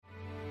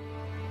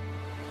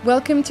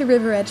Welcome to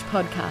River Edge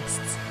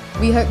Podcasts.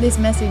 We hope this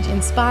message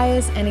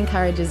inspires and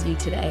encourages you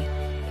today.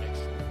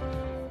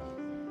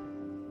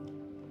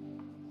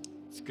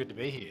 It's good to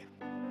be here.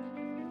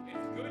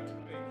 It's good to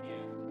be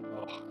here.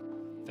 Oh,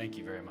 thank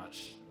you very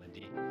much,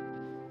 Lindy.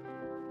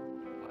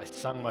 I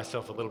sung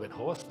myself a little bit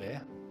hoarse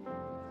there.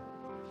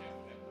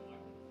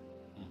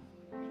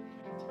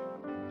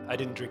 I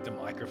didn't drink the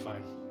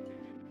microphone.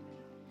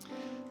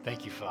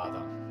 Thank you,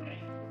 Father.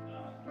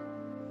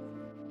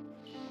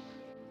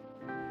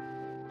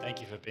 Thank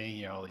you for being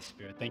here, Holy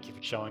Spirit. Thank you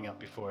for showing up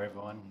before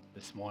everyone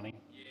this morning.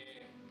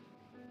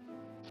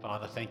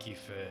 Father, thank you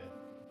for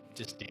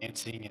just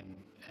dancing and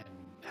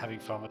having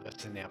fun with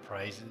us in our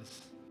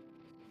praises.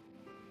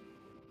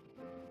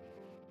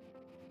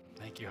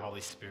 Thank you,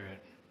 Holy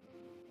Spirit.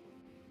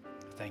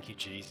 Thank you,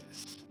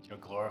 Jesus. You're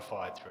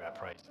glorified through our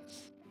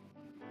praises.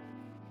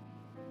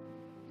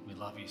 We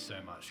love you so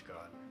much,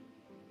 God.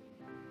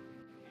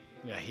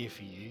 We are here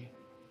for you.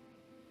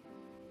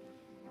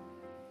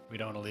 We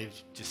don't want to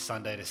live just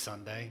Sunday to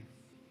Sunday.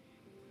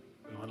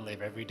 We want to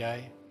live every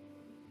day,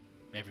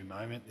 every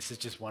moment. This is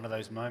just one of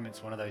those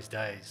moments, one of those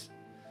days.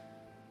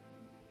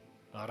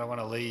 I don't want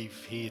to leave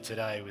here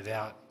today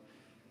without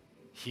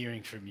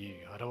hearing from you.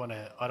 I don't want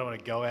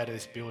to go out of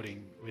this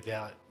building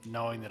without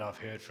knowing that I've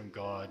heard from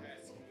God,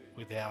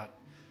 without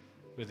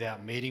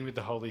meeting with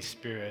the Holy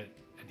Spirit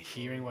and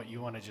hearing what you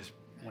want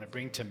to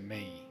bring to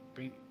me,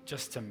 bring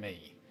just to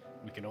me.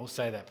 We can all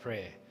say that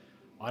prayer.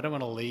 I don't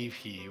want to leave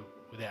here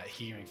without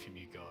hearing from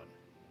you, God.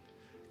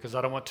 Because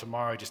I don't want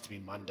tomorrow just to be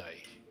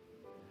Monday.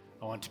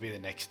 I want it to be the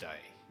next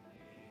day.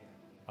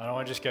 I don't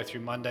want to just go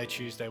through Monday,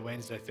 Tuesday,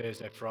 Wednesday,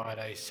 Thursday,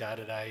 Friday,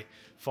 Saturday,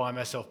 find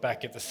myself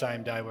back at the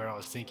same day where I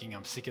was thinking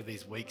I'm sick of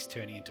these weeks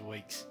turning into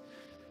weeks.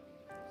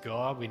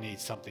 God, we need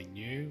something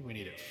new. We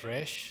need it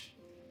fresh.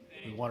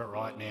 We want it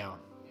right now.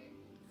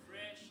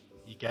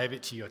 You gave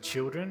it to your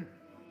children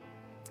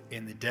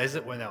in the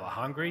desert when they were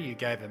hungry. You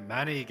gave them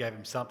manna. You gave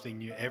them something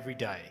new every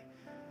day.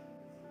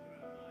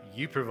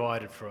 You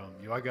provided for them.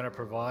 You are going to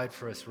provide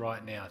for us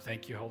right now.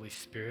 Thank you, Holy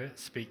Spirit.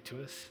 Speak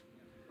to us.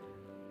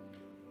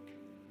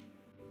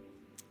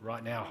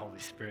 Right now, Holy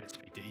Spirit,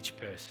 speak to each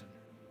person.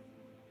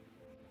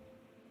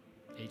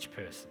 Each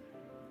person.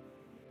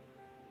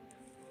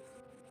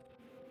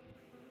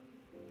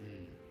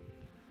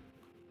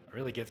 I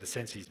really get the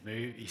sense he's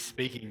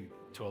speaking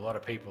to a lot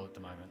of people at the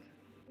moment.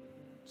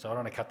 So I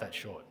don't want to cut that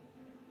short.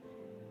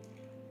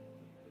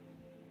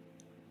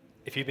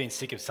 If you've been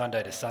sick of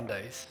Sunday to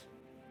Sundays,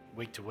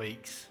 week to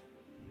weeks,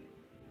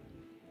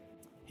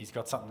 he's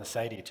got something to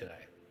say to you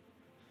today.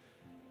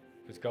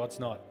 Because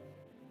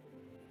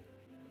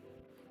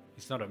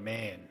he's not a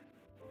man.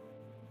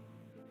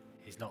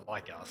 He's not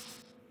like us.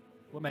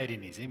 We're made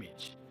in his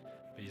image,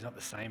 but he's not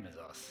the same as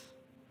us.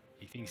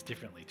 He thinks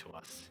differently to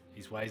us.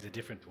 His ways are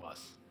different to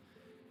us.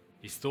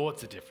 His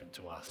thoughts are different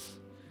to us.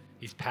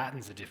 His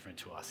patterns are different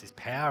to us. His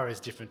power is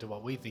different to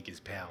what we think is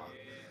power.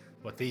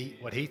 What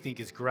he thinks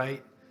is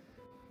great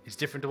is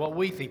different to what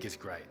we think is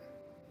great.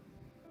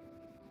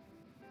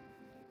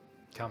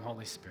 Come,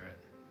 Holy Spirit.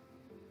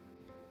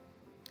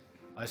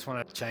 I just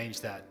want to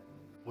change that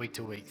week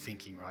to week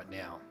thinking right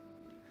now.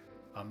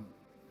 I'm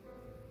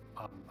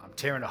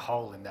tearing a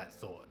hole in that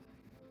thought.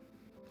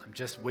 I'm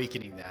just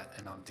weakening that,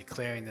 and I'm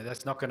declaring that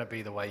that's not going to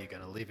be the way you're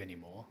going to live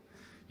anymore.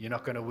 You're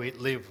not going to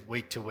live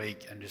week to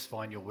week and just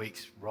find your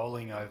weeks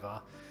rolling over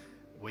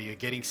where you're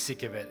getting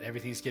sick of it,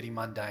 everything's getting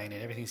mundane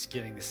and everything's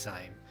getting the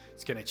same.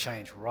 It's going to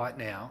change right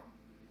now.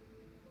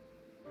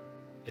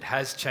 It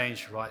has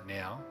changed right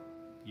now.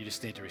 You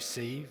just need to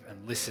receive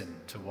and listen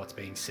to what's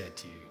being said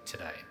to you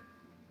today.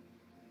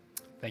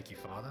 Thank you,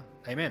 Father.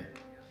 Amen.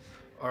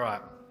 All right.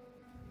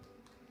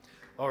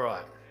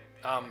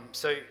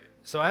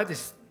 So I had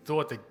this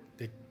thought that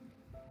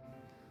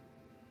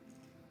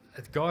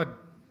God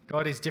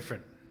is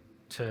different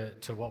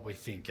to what we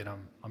think, and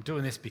I'm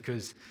doing this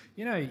because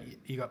you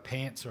got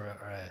pants or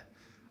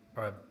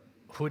a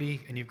hoodie,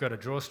 and you've got a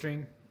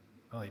drawstring.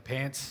 Well, your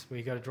pants where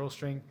you got a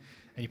drawstring,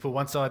 and you pull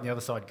one side and the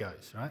other side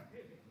goes, right?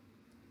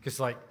 Because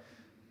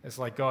it's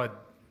like God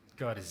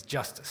is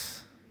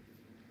justice,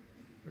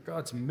 but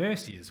God's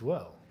mercy as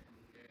well.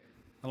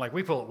 And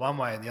we pull it one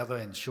way and the other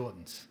end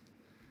shortens.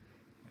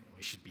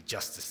 We should be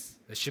justice.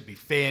 There should be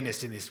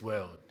fairness in this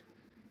world.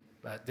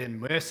 But then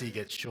mercy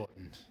gets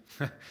shortened.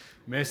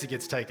 Mercy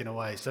gets taken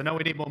away. So now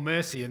we need more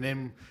mercy, and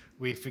then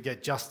we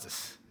forget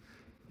justice.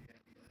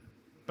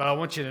 But I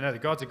want you to know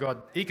that God's a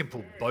God. He can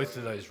pull both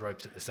of those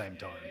ropes at the same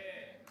time.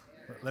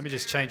 Let me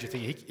just change your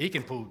thing. He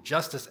can pull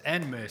justice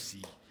and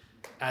mercy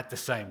at the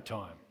same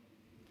time.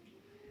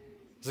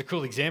 There's a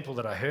cool example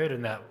that I heard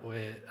in that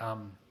where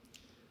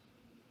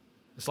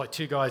it's like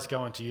two guys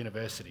going to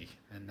university,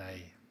 and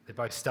they're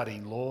both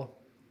studying law.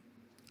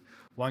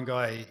 One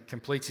guy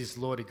completes his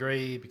law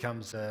degree,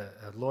 becomes a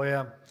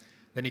lawyer,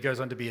 then he goes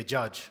on to be a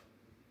judge.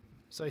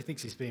 So he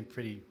thinks he's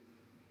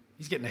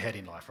getting ahead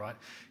in life, right?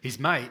 His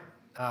mate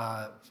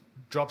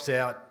drops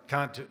out,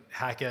 can't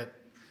hack it,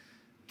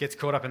 gets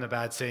caught up in the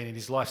bad scene, and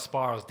his life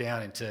spirals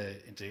down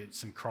into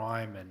some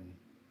crime and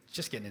He's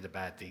just getting into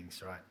bad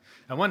things, right?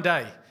 And one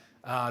day,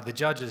 the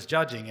judge is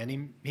judging,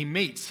 and he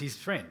meets his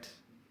friend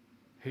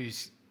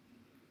who's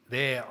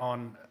there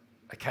on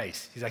a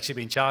case. He's actually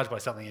been charged by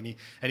something, and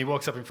he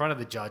walks up in front of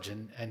the judge,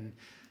 and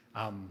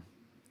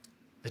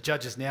the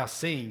judge is now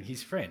seeing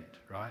his friend,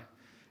 right?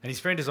 And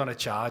his friend is on a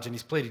charge, and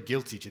he's pleaded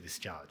guilty to this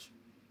charge.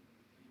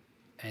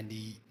 And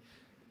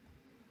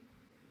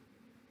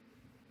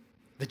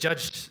the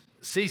judge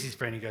sees his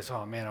friend and goes,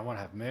 oh man, I want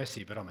to have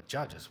mercy, but I'm a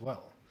judge as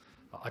well.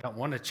 I don't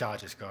want to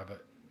charge this guy,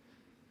 but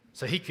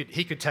so he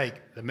could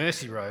take the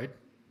mercy road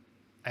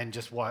and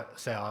just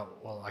say, oh,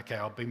 well, okay,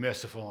 I'll be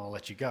merciful and I'll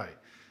let you go.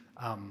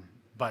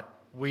 But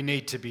we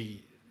need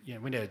we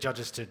need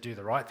judges to do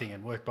the right thing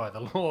and work by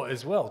the law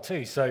as well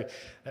too. So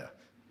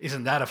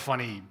isn't that a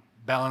funny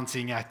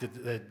balancing act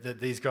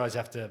that these guys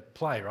have to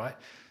play, right?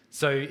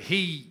 So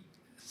he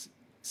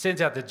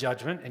sends out the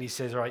judgment and he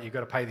says, all right, you've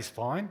got to pay this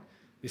fine.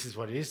 This is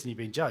what it is, and you've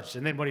been judged.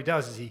 And then what he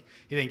does is he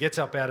then gets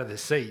up out of the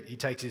seat, he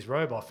takes his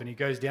robe off, and he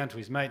goes down to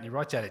his mate, and he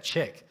writes out a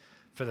check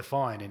for the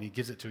fine, and he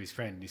gives it to his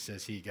friend, and he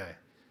says, here you go.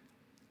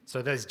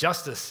 So there's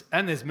justice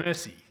and there's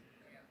mercy.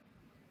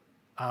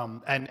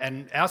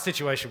 And our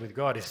situation with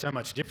God is so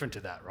much different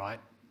to that, right?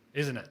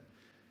 Isn't it?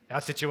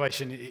 Our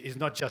situation is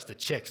not just a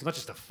check, it's not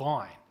just a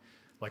fine.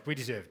 Like, we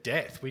deserve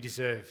death, we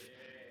deserve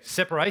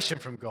separation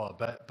from God,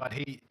 but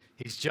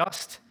he's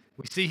just.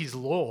 We see his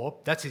law,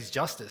 that's his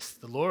justice.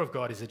 The law of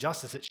God is a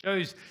justice. It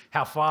shows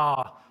how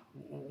far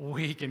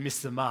we can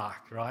miss the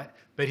mark, right?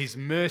 But his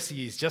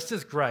mercy is just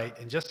as great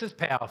and just as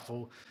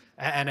powerful,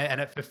 and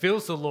it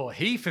fulfills the law.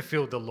 He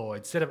fulfilled the law.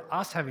 Instead of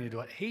us having to do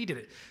it, he did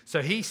it.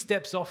 So he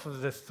steps off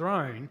of the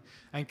throne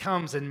and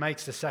comes and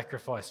makes the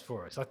sacrifice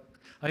for us.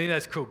 I think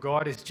that's cool.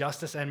 God is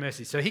justice and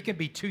mercy. So he can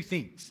be two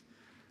things.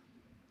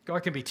 God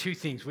can be two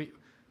things.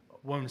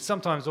 When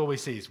sometimes all we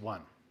see is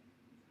one.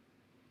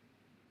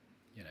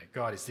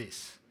 God is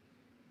this.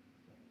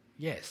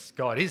 Yes,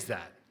 God is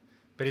that.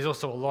 But he's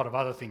also a lot of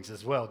other things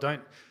as well.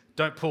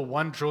 Don't pull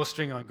one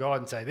drawstring on God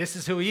and say, this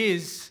is who he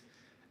is,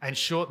 and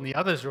shorten the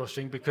other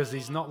drawstring, because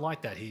he's not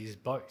like that. He is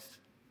both.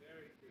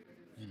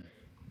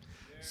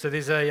 So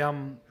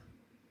there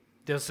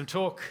was some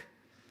talk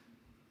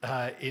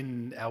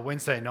in our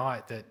Wednesday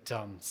night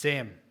that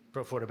Sam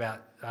brought forward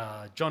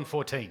about John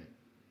 14.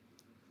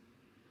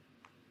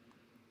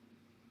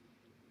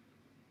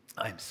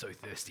 I'm so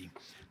thirsty.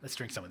 Let's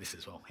drink some of this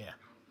as well. Yeah.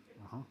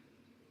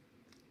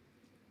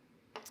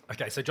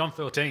 Okay, so John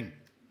 14.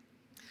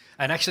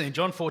 And actually in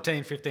John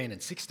 14, 15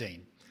 and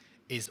 16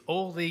 is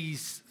all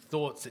these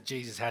thoughts that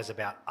Jesus has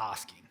about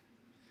asking.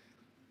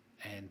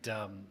 And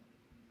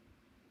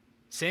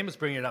Sam was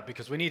bringing it up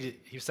because he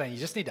was saying you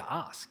just need to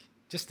ask.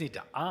 Just need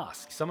to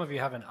ask. Some of you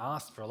haven't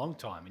asked for a long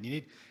time, and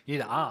you need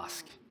to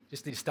ask.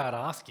 Just need to start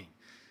asking.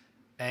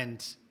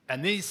 And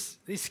these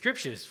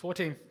scriptures,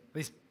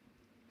 this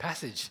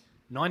passage,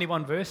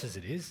 91 verses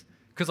it is,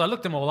 because I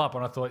looked them all up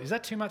and I thought, is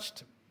that too much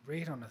to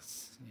read on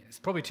it's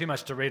probably too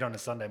much to read on a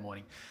Sunday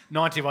morning.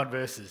 91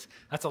 verses.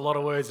 That's a lot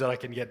of words that I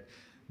can get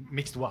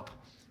mixed up.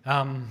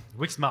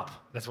 Mixed up.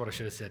 That's what I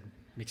should have said.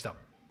 Mixed up.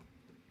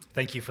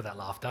 Thank you for that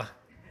laughter.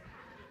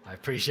 I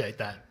appreciate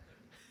that.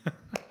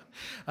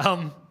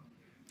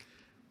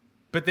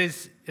 But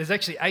there's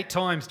actually 8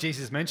 times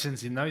Jesus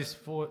mentions in those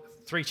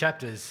 3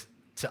 chapters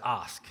to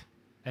ask.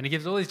 And he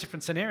gives all these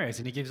different scenarios,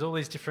 and he gives all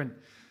these different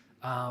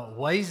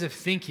ways of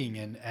thinking,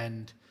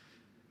 and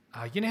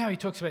you know how he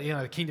talks about,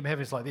 the kingdom of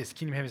heaven is like this, the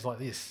kingdom of heaven is like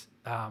this.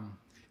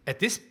 At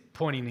this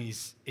point in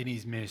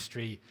his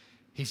ministry,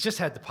 he's just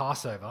had the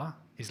Passover,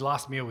 his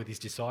last meal with his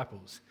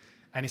disciples,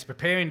 and he's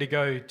preparing to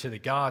go to the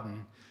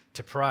garden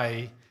to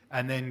pray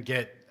and then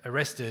get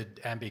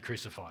arrested and be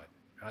crucified.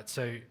 Right?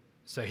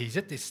 So he's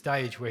at this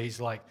stage where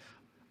he's like,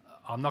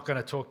 I'm not going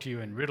to talk to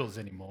you in riddles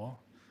anymore.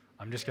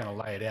 I'm just going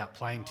to lay it out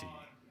plain to you.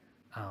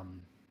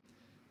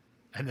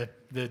 And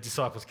the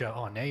disciples go,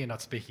 oh, now you're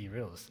not speaking in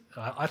riddles.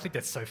 I think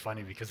that's so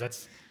funny, because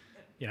that's,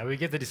 we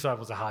give the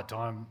disciples a hard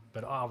time,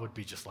 but I would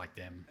be just like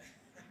them.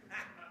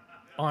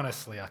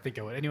 Honestly, I think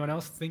I would. Anyone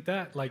else think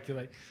that? Like,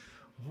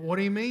 what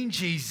do you mean,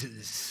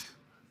 Jesus?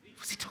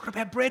 What's he talking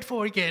about bread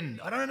for again?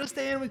 I don't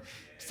understand.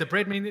 Does the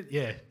bread mean that?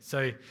 Yeah,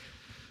 so,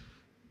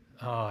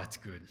 it's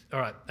good. All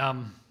right,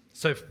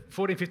 so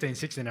 14, 15,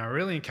 16, I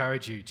really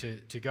encourage you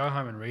to go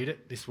home and read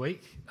it this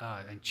week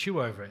and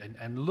chew over it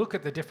and look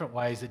at the different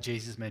ways that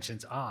Jesus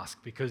mentions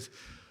ask, because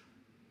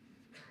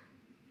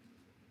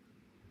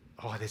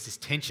there's this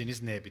tension,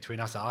 isn't there, between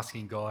us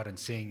asking God and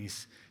seeing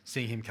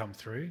him come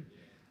through.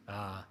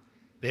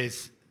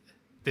 There's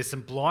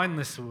some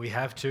blindness we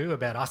have too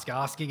about us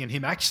asking and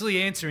him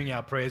actually answering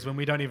our prayers when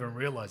we don't even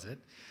realize it.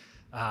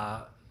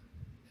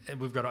 And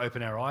we've got to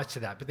open our eyes to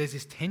that. But there's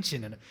this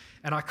tension,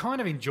 and I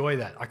kind of enjoy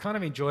that. I kind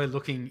of enjoy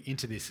looking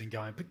into this and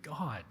going, but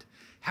God,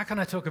 how can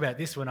I talk about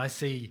this when I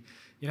see,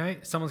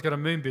 someone's got a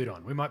moon boot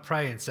on? We might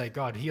pray and say,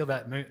 God, heal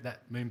that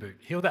moon boot,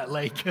 heal that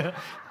leg, let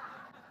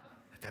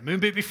that moon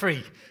boot be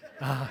free.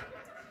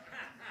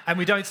 And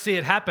we don't see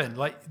it happen.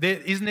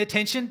 Isn't there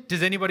tension?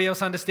 Does anybody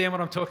else understand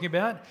what I'm talking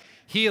about?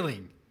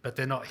 Healing, but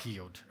they're not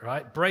healed,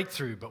 right?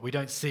 Breakthrough, but we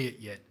don't see it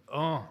yet.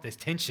 Oh, there's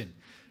tension.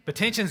 But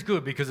tension's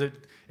good because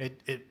it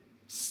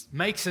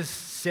makes us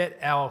set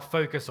our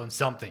focus on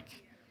something.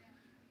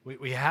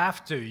 We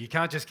have to. You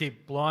can't just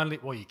keep blindly,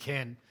 well, you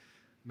can,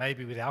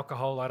 maybe with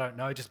alcohol, I don't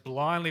know, just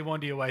blindly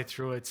wander your way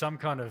through it. Some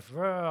kind of,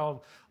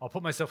 I'll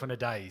put myself in a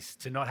daze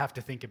to not have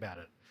to think about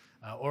it.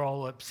 Or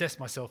I'll obsess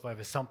myself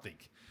over something.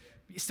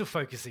 But you're still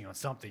focusing on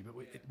something, but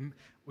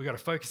we've got to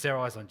focus our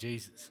eyes on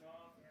Jesus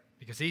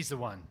because he's the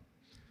one.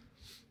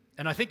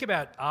 And I think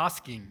about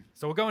asking,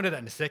 so we'll go into that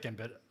in a second,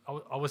 but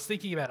I was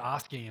thinking about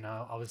asking, and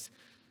I was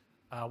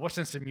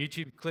watching some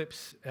YouTube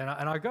clips, and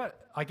I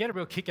get a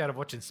real kick out of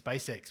watching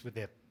SpaceX with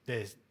their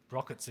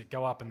rockets that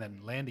go up and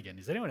then land again.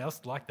 Is anyone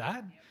else like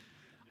that?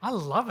 I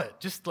love it.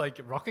 Just like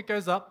rocket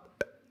goes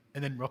up,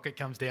 and then rocket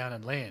comes down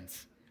and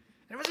lands.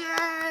 And it was,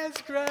 yeah,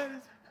 it's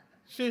great.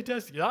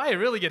 Fantastic. I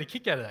really get a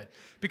kick out of that.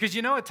 Because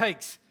you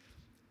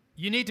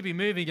need to be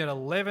moving at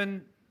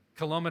 11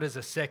 kilometers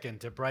a second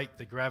to break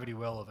the gravity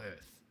well of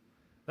Earth.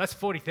 That's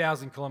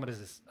 40,000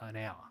 kilometers an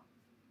hour.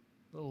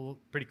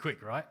 Pretty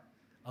quick, right?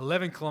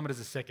 11 kilometers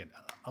a second.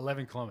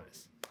 11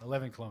 kilometers.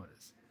 11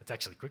 kilometers. It's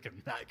actually quicker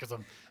than that because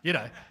I'm,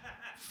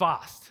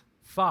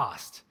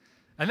 fast.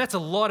 And that's a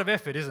lot of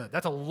effort, isn't it?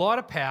 That's a lot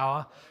of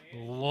power, a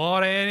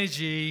lot of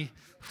energy,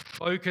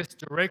 focused,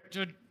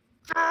 directed.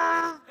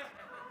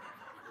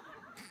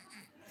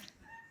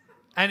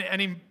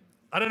 And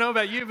I don't know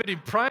about you, but in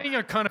praying,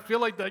 I kind of feel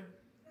like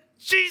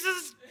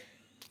Jesus,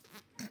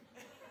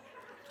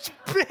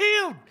 be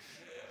healed.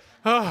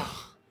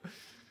 Oh,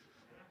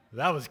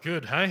 that was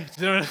good, hey?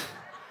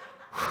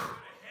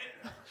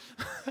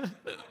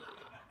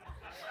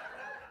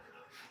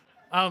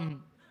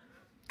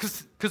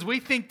 Because we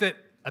think that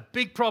a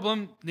big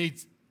problem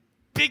needs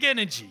big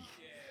energy.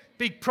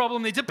 Big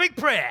problem needs a big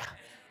prayer.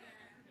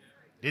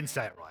 Didn't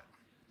say it right.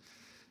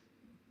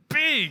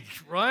 Big,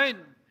 right?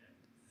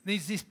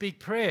 Needs this big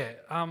prayer.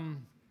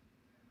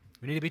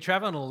 We need to be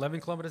traveling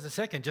 11 kilometers a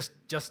second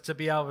just to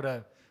be able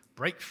to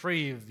break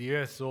free of the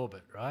Earth's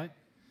orbit, right?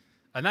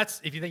 And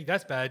that's, if you think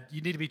that's bad,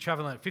 you need to be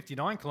traveling at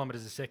 59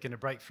 kilometers a second to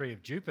break free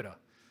of Jupiter.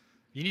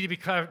 You need to be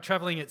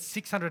traveling at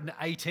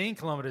 618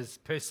 kilometers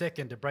per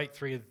second to break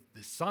free of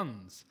the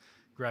sun's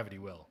gravity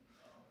well.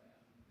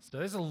 So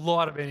there's a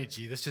lot of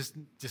energy. That's just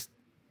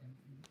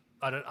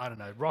I don't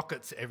know,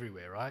 rockets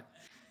everywhere, right?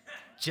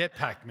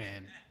 Jetpack,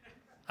 man.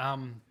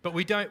 But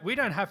we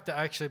don't have to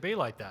actually be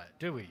like that,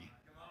 do we?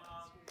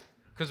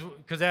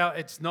 Because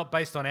it's not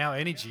based on our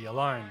energy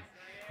alone.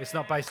 It's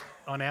not based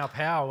on our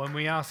power. When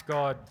we ask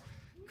God,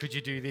 could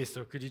you do this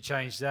or could you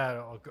change that?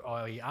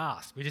 Or we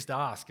ask. We just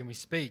ask and we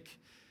speak.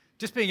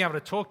 Just being able to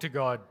talk to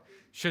God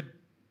should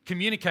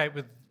communicate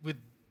with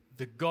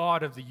the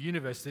God of the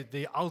universe.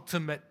 The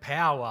ultimate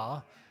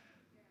power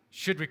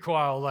should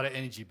require a lot of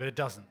energy, but it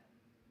doesn't.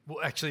 Well,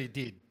 actually it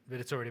did,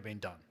 but it's already been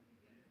done.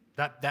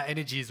 That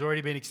energy has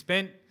already been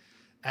expended,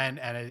 and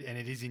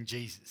it is in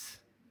Jesus.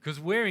 Because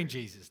we're in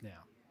Jesus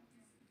now.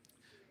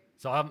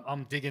 So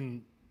I'm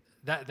digging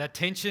that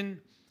tension.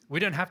 We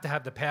don't have to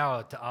have the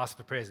power to ask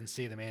for prayers and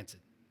see them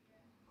answered.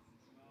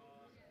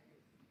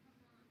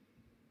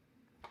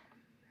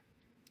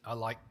 I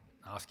like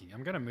asking.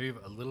 I'm going to move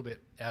a little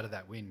bit out of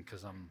that wind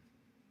because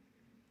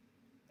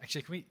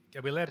actually,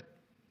 are we allowed to?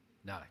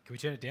 No. Can we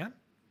turn it down?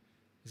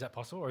 Is that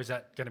possible, or is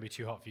that going to be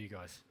too hot for you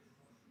guys?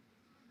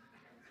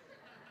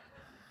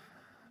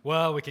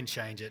 Well, we can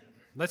change it.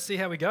 Let's see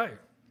how we go.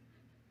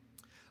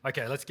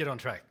 Okay, let's get on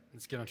track.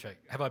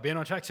 Have I been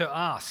on track? So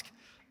ask.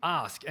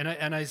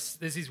 And there's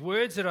these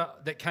words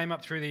that came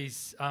up through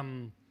these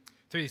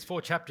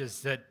 4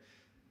 chapters that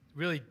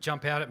really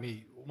jump out at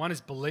me. One is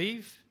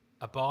believe,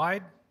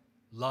 abide,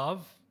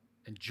 love,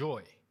 and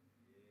joy.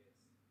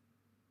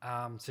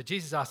 So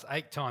Jesus asked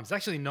 8 times.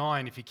 Actually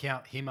 9 if you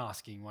count him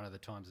asking one of the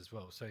times as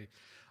well. So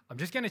I'm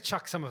just going to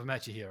chuck some of them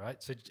at you here,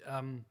 right? So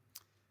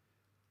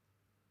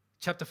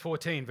chapter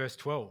 14, verse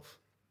 12.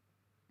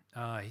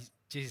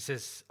 Jesus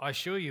says, I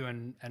assure you,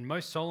 and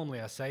most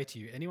solemnly I say to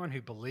you, anyone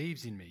who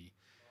believes in me,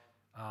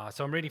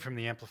 so I'm reading from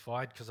the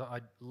Amplified because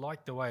I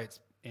like the way it's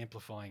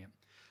amplifying it,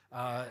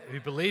 who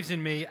believes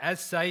in me as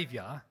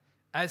Saviour,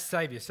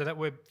 so that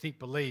word, think,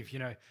 believe,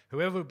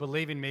 whoever would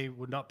believe in me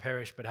would not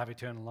perish but have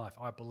eternal life.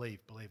 I believe,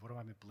 what do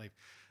I mean believe?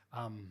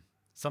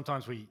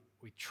 Sometimes we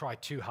try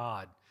too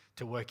hard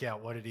to work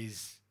out what it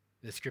is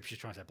the Scripture's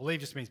trying to say. Believe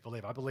just means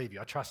believe. I believe you,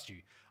 I trust you,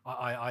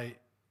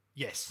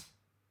 yes,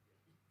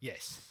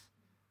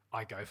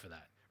 I go for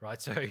that,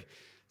 right?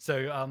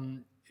 So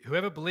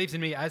whoever believes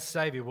in me as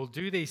Saviour will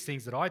do these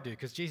things that I do,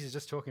 because Jesus is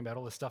just talking about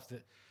all the stuff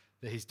that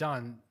he's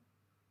done.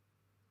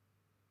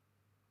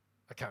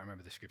 I can't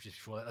remember the scriptures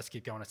before that. Let's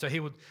keep going. So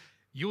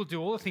you'll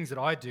do all the things that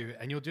I do,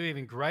 and you'll do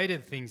even greater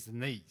things than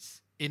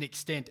these in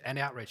extent and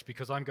outreach,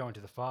 because I'm going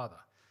to the Father.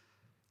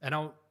 And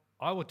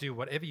I will do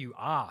whatever you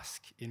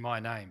ask in my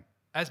name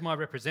as my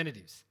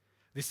representatives.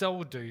 This I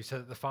will do so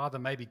that the Father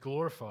may be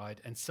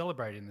glorified and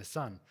celebrated in the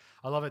Son.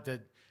 I love it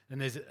that, and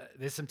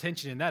there's some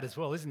tension in that as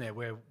well, isn't there,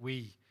 where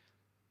we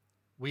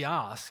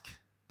ask,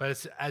 but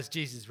it's as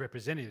Jesus'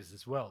 representatives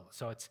as well.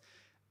 So it's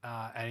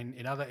and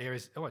in other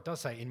areas, it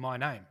does say in my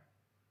name.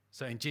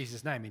 So in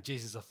Jesus' name, in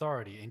Jesus'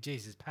 authority, in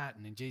Jesus'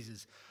 pattern, in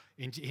Jesus,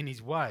 in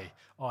his way.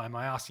 Oh, am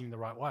I asking the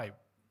right way?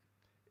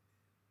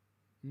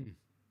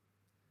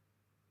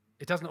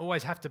 It doesn't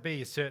always have to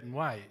be a certain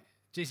way.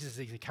 Jesus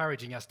is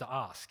encouraging us to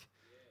ask,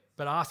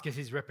 but ask as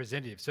his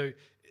representative. So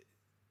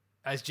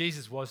as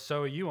Jesus was,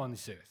 so are you on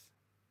this earth.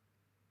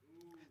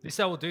 This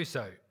I will do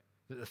so,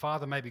 that the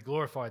Father may be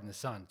glorified in the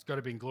Son. It's got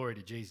to bring glory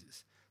to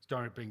Jesus. It's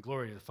got to bring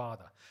glory to the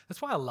Father.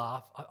 That's why I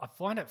laugh. I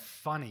find it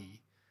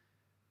funny.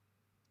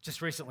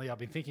 Just recently I've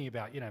been thinking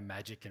about,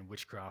 magic and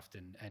witchcraft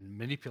and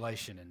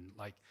manipulation, and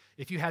like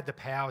if you had the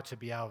power to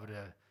be able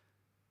to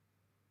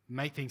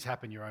make things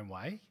happen your own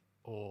way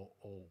or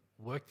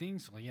work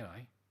things, or,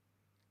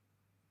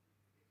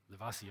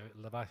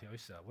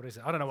 Leviosa, what is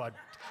it? I don't know what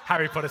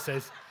Harry Potter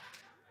says.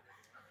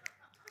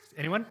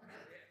 Anyone?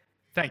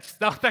 Thanks.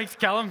 No, thanks,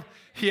 Callum.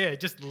 Yeah,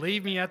 just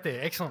leave me out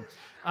there. Excellent.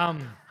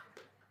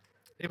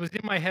 It was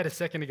in my head a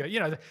second ago.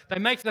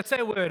 They say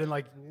a word and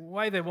like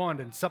wave their wand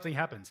and something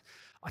happens.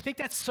 I think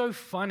that's so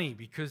funny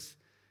because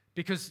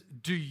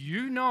do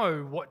you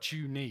know what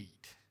you need?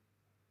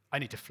 I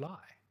need to fly.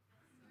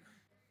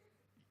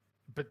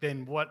 But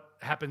then what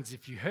happens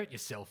if you hurt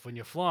yourself when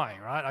you're flying,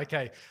 right?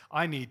 Okay,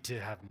 I need to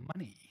have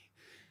money.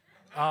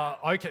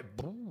 Okay,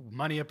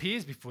 money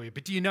appears before you,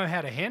 but do you know how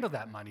to handle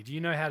that money? Do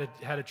you know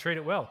how to treat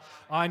it well?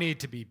 I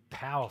need to be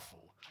powerful.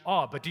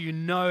 Oh, but do you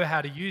know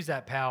how to use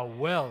that power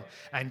well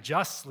and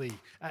justly?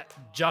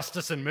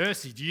 Justice and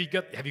mercy.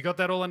 Have you got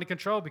that all under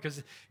control?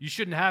 Because you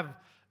shouldn't have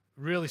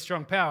really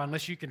strong power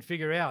unless you can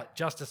figure out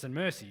justice and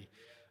mercy.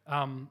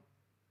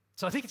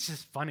 So I think it's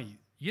just funny.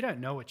 You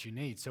don't know what you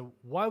need, so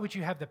why would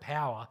you have the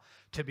power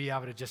to be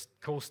able to just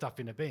call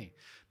stuff into being?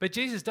 But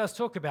Jesus does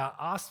talk about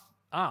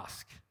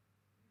ask.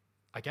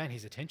 Again,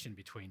 his attention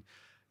between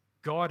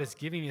God is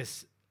giving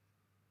us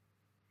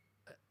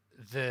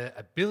the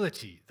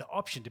ability, the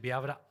option to be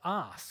able to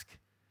ask.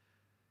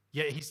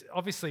 Yet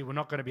we're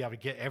not going to be able to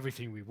get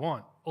everything we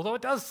want. Although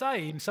it does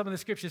say in some of the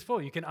scriptures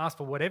you can ask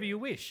for whatever you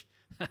wish.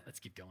 Let's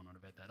keep going on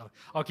about that.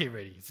 I'll keep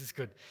reading. This is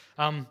good.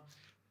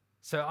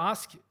 So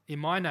ask in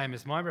my name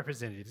as my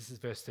representative, this is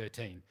verse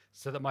 13,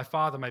 so that my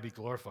Father may be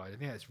glorified. I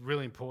think that's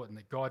really important,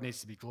 that God needs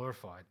to be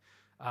glorified,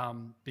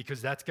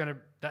 because that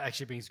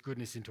actually brings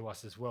goodness into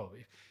us as well.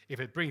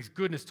 If it brings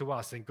goodness to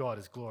us, then God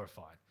is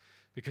glorified,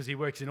 because he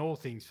works in all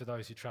things for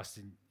those who trust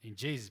in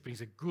Jesus,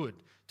 brings a good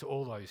to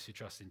all those who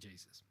trust in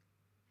Jesus.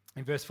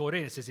 In verse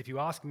 14, it says, if you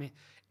ask me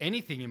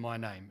anything in my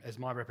name as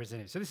my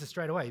representative. So this is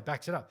straight away, he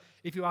backs it up.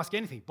 If you ask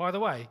anything, by the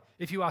way,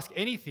 if you ask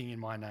anything in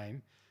my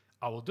name,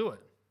 I will do it.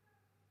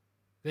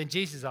 Then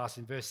Jesus asks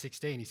in verse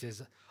 16, he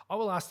says, I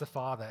will ask the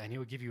Father and he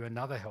will give you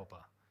another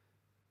helper,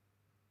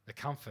 a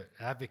comfort,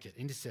 advocate,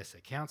 intercessor,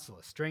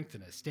 counselor,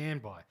 strengthener,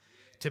 standby,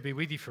 to be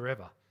with you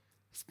forever.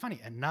 It's funny,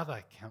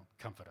 another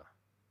comforter,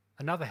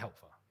 another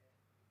helper.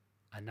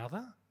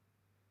 Another?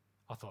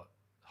 I thought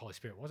the Holy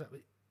Spirit wasn't.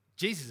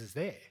 Jesus is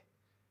there.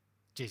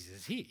 Jesus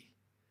is here.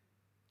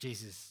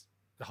 Jesus,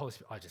 the Holy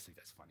Spirit, I just think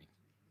that's funny.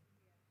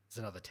 There's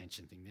another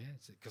tension thing there.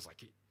 Because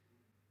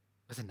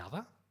there's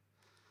another?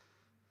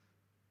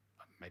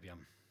 Maybe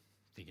I'm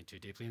thinking too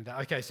deeply into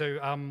that. Okay, so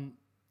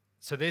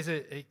there's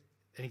an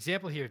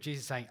example here of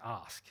Jesus saying,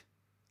 ask.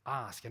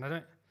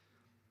 And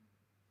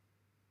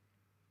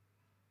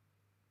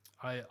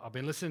I've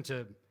been listening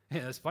to,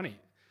 it's funny,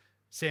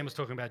 Sam was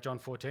talking about John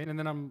 14, and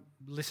then I'm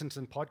listening to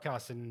some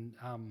podcasts and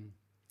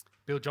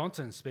Bill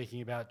Johnson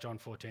speaking about John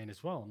 14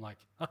 as well. I'm like,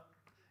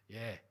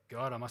 yeah,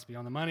 God, I must be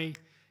on the money.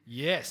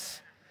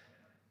 Yes.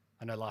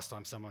 I know last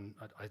time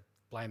I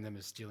blame them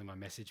as stealing my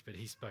message, but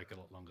he spoke a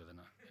lot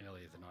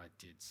earlier than I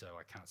did, so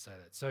I can't say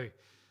that. So,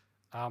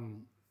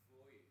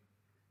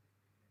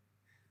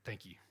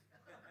 thank you.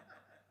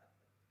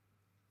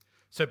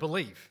 So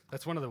believe,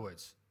 that's one of the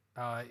words.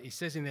 He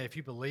says in there, if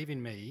you believe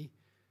in me,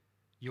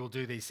 you'll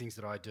do these things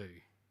that I do. Yeah.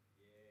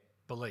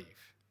 Believe.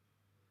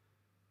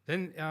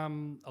 Then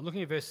I'm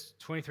looking at verse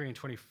 23 and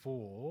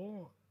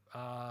 24.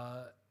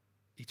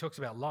 He talks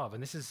about love,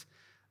 and this is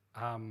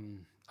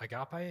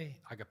agapeo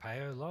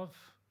love.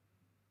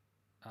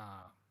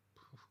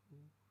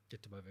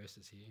 Get to my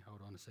verses here.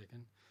 Hold on a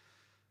second.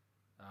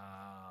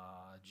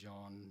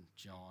 John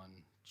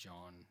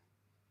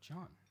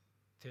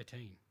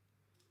 13.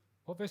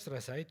 What verse did I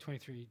say?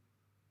 23.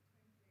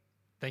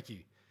 Thank you.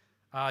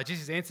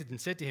 Jesus answered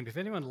and said to him, if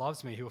anyone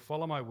loves me, he will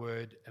follow my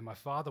word, and my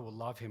Father will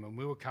love him, and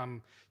we will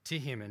come to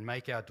him and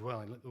make our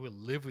dwelling. We will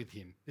live with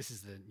him. This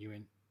is the New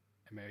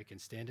American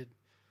Standard.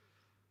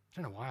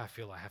 I don't know why I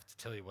feel I have to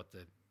tell you what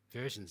the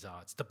versions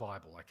are. It's the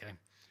Bible, okay?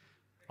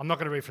 I'm not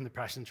going to read from the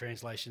Passion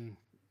Translation,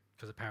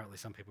 because apparently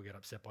some people get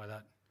upset by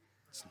that.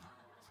 It's not.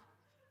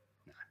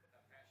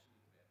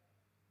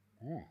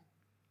 No.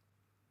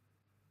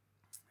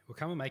 We'll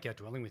come and make our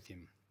dwelling with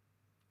him.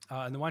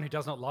 And the one who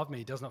does not love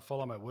me does not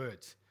follow my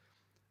words.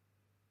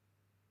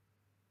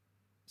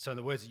 So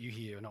the words that you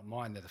hear are not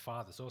mine, they're the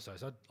Father's also.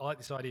 So I like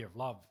this idea of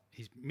love.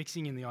 He's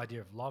mixing in the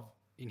idea of love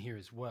in here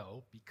as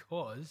well,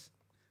 because,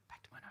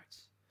 back to my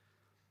notes,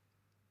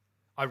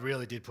 I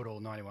really did put all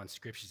 91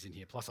 scriptures in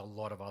here, plus a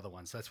lot of other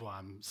ones. That's why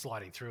I'm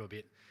sliding through a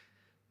bit.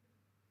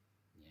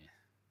 Yeah.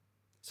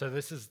 So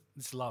this is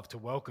this love, to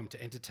welcome,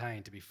 to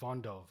entertain, to be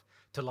fond of,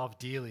 to love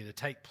dearly, to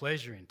take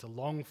pleasure in, to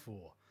long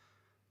for,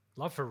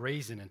 love for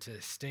reason and to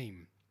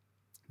esteem.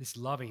 This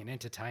loving and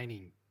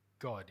entertaining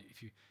God,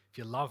 if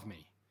you love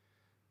me.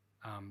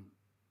 I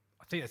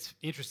think that's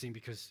interesting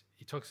because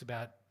he talks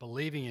about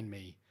believing in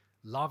me,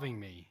 loving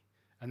me,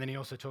 and then he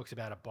also talks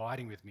about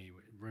abiding with me,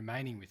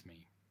 remaining with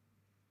me.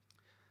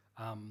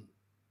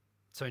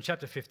 So in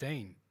chapter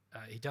 15,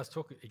 he does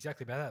talk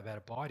exactly about that, about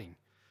abiding.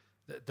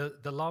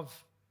 The love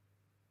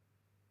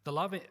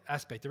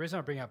aspect, the reason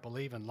I bring up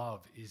believe and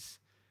love is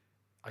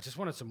I just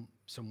wanted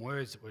some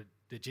words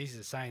that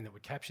Jesus is saying that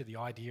would capture the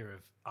idea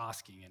of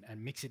asking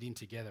and mix it in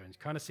together and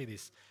kind of see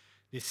this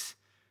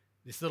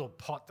little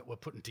pot that we're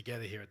putting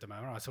together here at the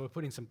moment. All right, so we're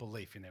putting some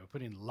belief in there. We're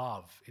putting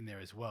love in there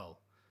as well.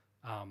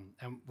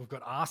 And we've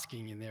got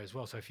asking in there as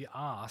well. So if you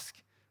ask,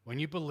 when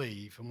you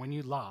believe and when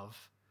you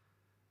love,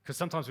 because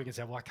sometimes we can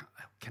say, well,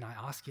 can I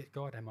ask yet,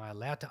 God? Am I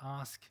allowed to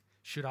ask?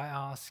 Should I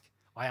ask?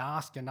 I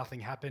asked and nothing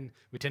happened.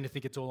 We tend to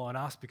think it's all on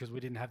us because we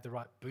didn't have the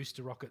right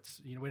booster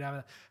rockets. We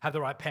didn't have the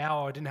right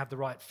power. I didn't have the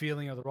right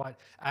feeling or the right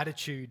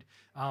attitude.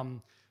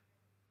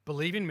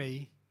 Believe in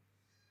me.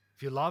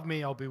 If you love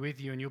me, I'll be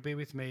with you and you'll be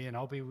with me and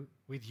I'll be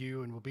with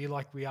you and we'll be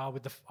like we are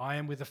I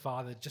am with the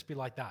Father. Just be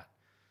like that.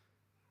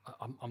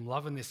 I'm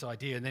loving this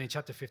idea. And then in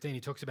chapter 15, he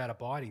talks about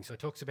abiding. So he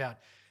talks about,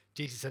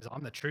 Jesus says,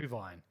 I'm the true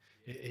vine.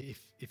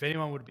 If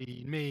anyone would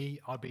be in me,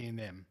 I'd be in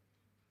them.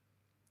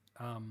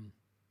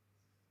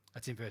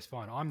 That's in verse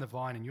 5. I'm the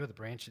vine and you're the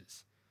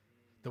branches.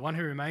 The one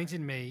who remains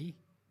in me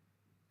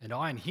and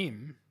I in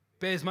him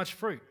bears much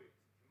fruit.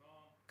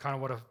 Kind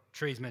of what a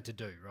tree's meant to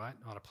do, right?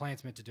 What a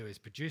plant's meant to do is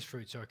produce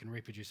fruit so it can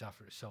reproduce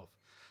after itself.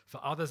 For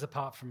others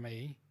apart from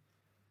me,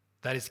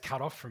 that is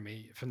cut off from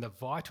me, from the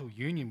vital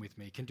union with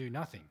me, can do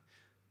nothing.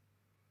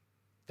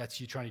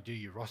 That's you trying to do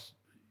your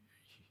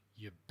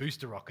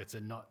booster rockets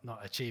and not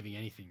achieving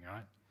anything,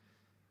 right?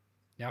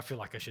 Now I feel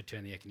like I should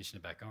turn the air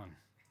conditioner back on.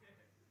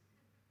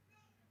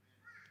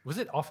 Was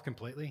it off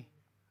completely?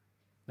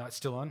 No, it's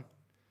still on?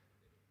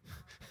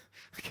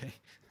 Okay.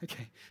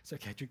 It's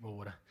okay. Drink more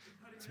water.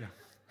 Let's go.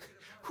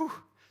 Whew.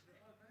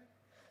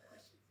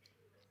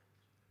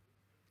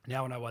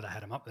 Now I know why they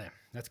had them up there.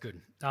 That's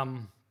good.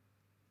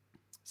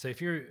 So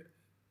if you're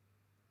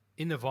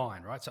in the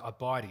vine, right? So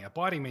abiding.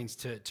 Abiding means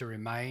to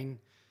remain.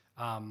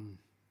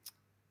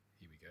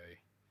 Here we go.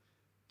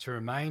 To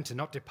remain, to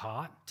not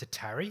depart, to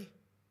tarry,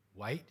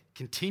 wait,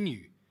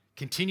 continue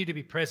to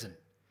be present.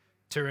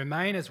 To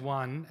remain as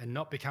one and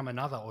not become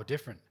another or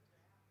different.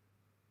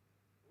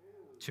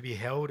 To be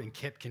held and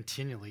kept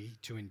continually,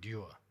 to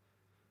endure.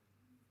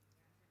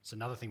 It's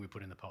another thing we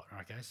put in the pot,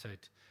 okay?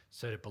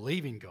 So to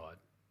believe in God,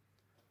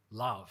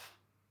 love,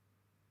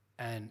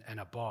 and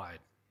abide.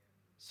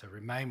 So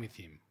remain with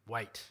him,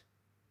 wait,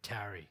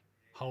 tarry,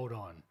 hold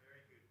on,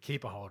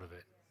 keep a hold of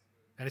it.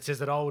 And it says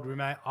that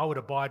I would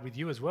abide with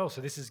you as well.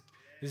 So this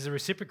is a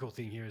reciprocal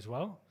thing here as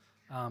well.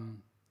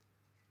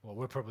 Well,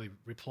 we're probably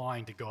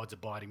replying to God's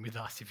abiding with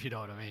us, if you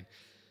know what I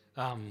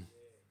mean.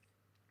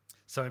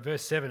 So in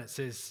verse 7, it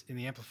says in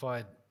the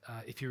Amplified,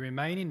 if you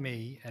remain in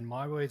me and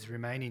my words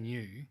remain in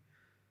you,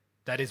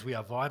 that is, we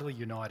are vitally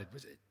united.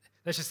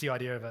 That's just the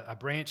idea of a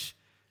branch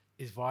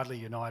is vitally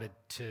united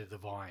to the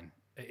vine.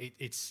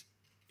 It's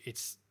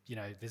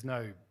there's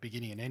no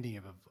beginning and ending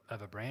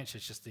of a branch.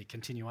 It's just the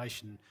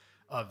continuation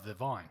of the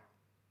vine.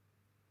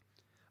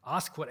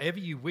 Ask whatever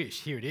you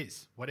wish. Here it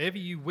is. Whatever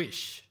you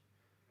wish.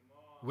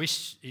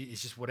 Wish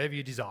is just whatever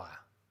you desire.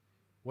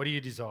 What do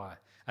you desire?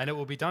 And it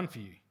will be done for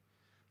you.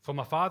 For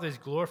my Father is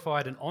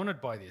glorified and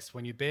honoured by this,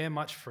 when you bear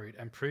much fruit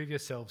and prove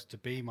yourselves to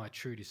be my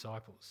true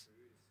disciples.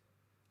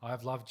 I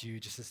have loved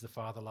you just as the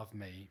Father loved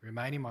me.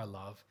 Remain in my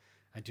love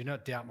and do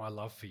not doubt my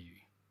love for you.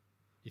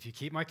 If you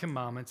keep my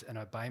commandments and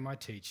obey my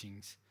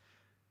teachings,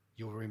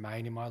 you will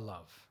remain in my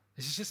love.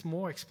 This is just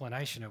more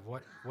explanation of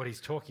what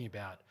he's talking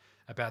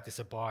about this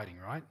abiding,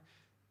 right?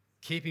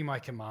 Keeping my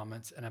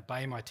commandments and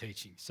obey my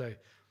teachings. So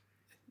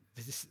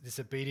this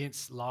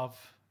obedience, love,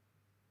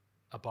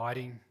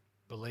 abiding,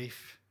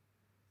 belief,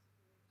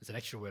 there's an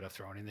extra word I've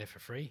thrown in there for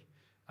free.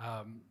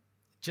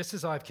 Just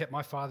as I've kept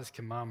my Father's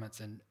commandments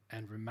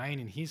and remain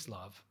in his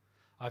love,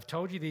 I've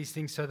told you these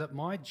things so that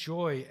my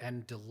joy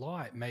and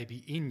delight may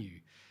be in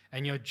you,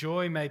 and your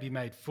joy may be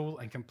made full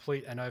and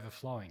complete and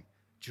overflowing.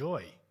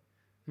 Joy.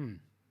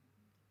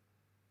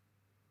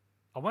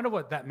 I wonder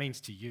what that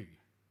means to you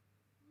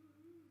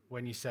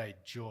when you say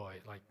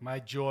joy. Like, my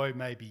joy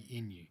may be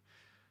in you.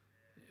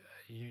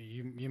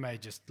 You may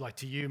just, like,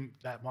 to you,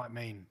 that might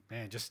mean,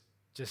 man, just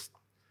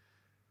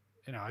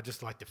I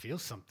just like to feel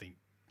something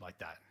like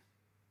that.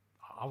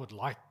 I would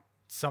like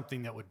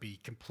something that would be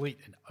complete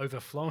and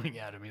overflowing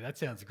out of me. That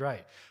sounds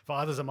great. For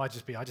others, it might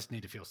just be, I just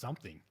need to feel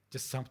something,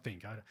 just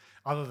something,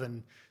 other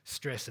than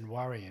stress and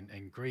worry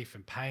and grief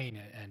and pain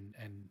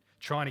and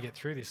trying to get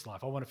through this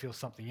life. I want to feel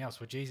something else.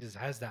 Well, Jesus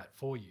has that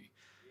for you.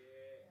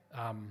 So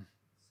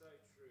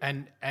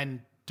true.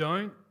 And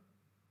don't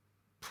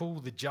pull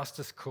the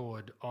justice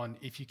cord on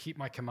if you keep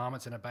my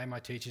commandments and obey my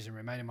teachings and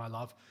remain in my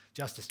love.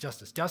 Justice,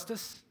 justice,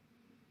 justice.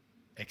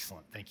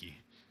 Excellent, thank you.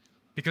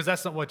 Because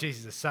that's not what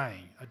Jesus is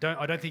saying.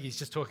 I don't think he's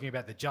just talking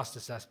about the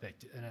justice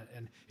aspect.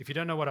 And if you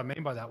don't know what I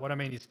mean by that, what I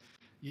mean is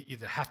you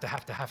either have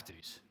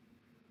to's.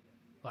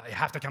 Like you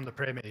have to come to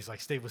prayer meetings,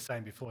 like Steve was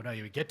saying before. No,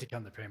 you would get to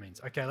come to prayer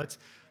meetings. Okay,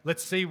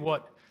 let's see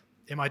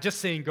am I just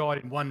seeing God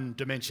in one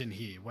dimension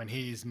here when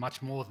he is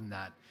much more than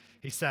that?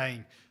 He's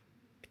saying,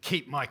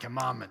 keep my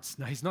commandments.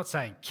 No, he's not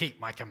saying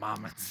keep my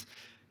commandments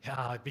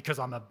because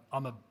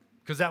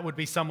because that would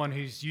be someone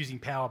who's using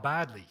power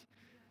badly.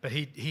 But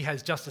he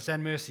has justice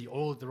and mercy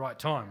all at the right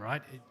time,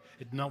 right?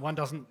 One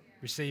doesn't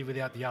receive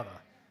without the other.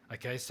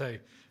 Okay, so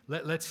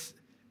let's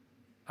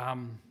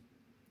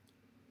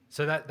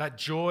so that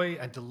joy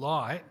and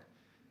delight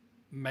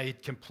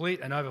made complete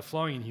and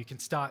overflowing in you can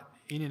start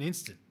in an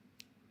instant.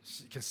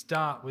 It can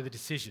start with a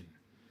decision.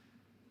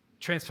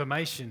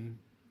 Transformation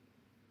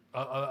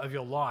of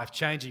your life,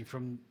 changing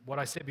from what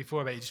I said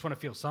before about you just want to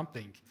feel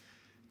something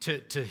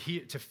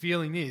to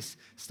feeling this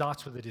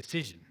starts with a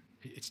decision.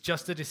 It's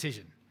just a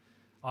decision.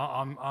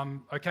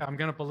 I'm okay. I'm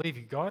going to believe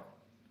you, God.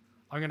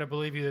 I'm going to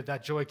believe you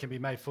that joy can be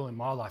made full in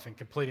my life and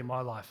complete in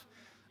my life.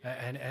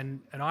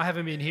 And I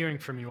haven't been hearing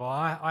from you.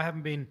 I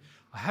haven't been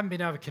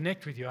able to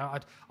connect with you.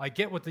 I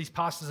get what these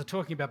pastors are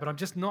talking about, but it's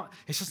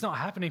just not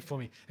happening for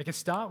me. It can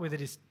start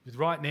with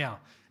right now.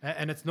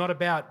 And it's not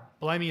about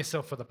blaming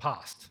yourself for the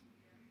past.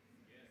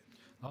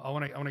 I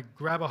want to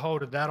grab a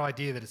hold of that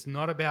idea that it's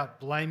not about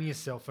blaming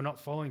yourself for not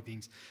following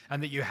things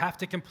and that you have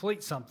to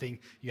complete something.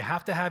 You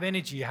have to have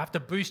energy. You have to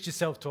boost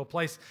yourself to a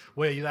place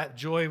where that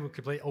joy will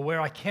complete, or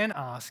where I can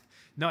ask,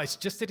 no, it's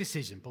just a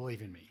decision.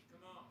 Believe in me.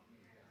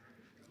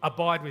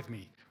 Abide with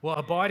me. Well,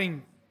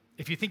 abiding,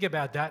 if you think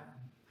about that,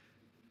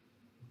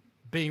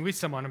 being with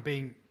someone and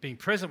being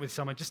present with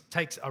someone just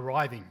takes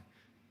arriving.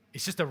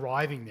 It's just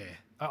arriving there.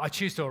 I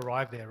choose to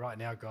arrive there right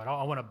now, God.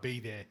 I want to be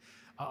there.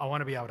 I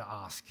want to be able to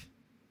ask.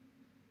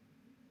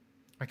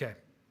 Okay.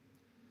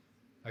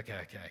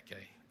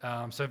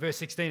 So verse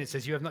 16, it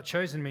says, you have not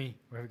chosen me.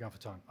 Where are we going for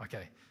time?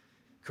 Okay,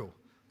 cool.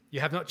 You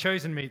have not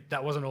chosen me.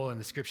 That wasn't all in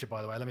the scripture,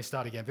 by the way. Let me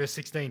start again. Verse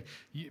 16,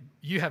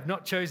 you have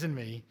not chosen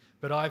me,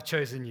 but I've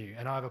chosen you,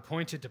 and I've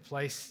appointed to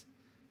placed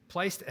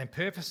and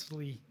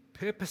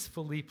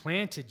purposefully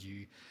planted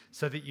you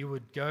so that you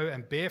would go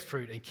and bear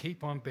fruit and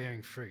keep on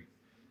bearing fruit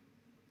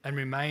and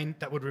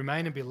would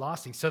remain and be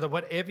lasting, so that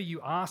whatever you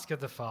ask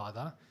of the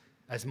Father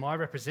as my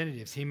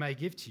representatives, he may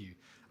give to you.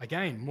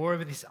 Again, more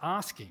of this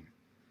asking.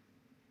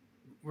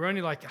 We're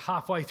only like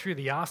halfway through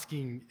the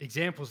asking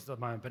examples at the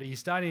moment, but you're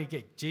starting to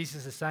get,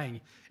 Jesus is saying,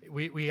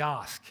 we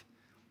ask.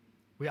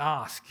 We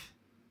ask.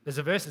 There's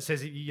a verse that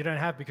says you don't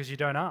have because you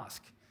don't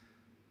ask.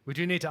 We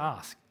do need to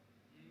ask.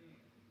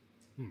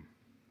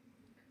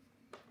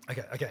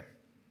 Okay.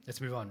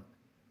 Let's move on.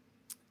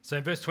 So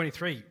in verse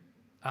 23,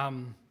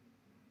 no,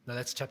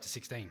 that's chapter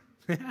 16.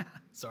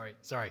 Sorry.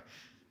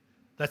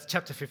 That's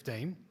chapter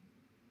 15.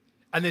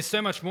 And there's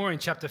so much more in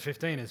chapter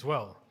 15 as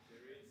well.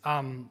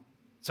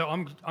 So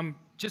I'm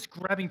just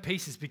grabbing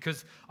pieces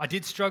because I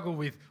did struggle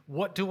with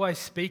what do I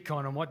speak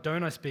on and what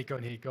don't I speak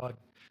on here, God?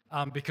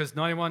 Because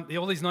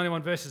all these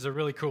 91 verses are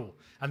really cool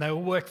and they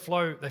all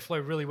flow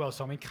really well.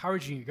 So I'm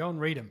encouraging you, go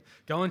and read them,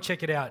 go and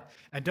check it out,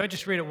 and don't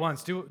just read it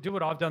once. Do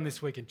what I've done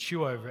this week and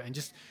chew over it and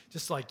just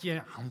like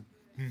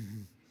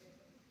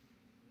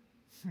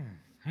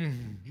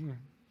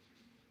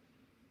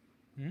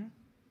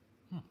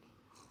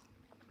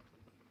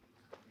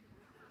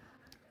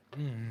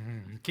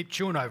keep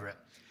chewing over it,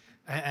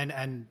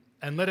 and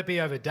let it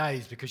be over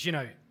days, because you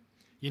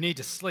need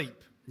to sleep.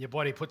 Your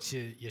body puts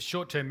your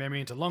short-term memory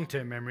into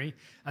long-term memory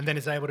and then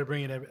is able to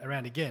bring it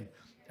around again.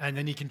 And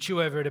then you can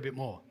chew over it a bit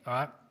more, all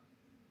right?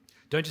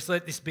 Don't just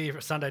let this be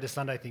a Sunday to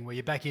Sunday thing where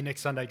you're back here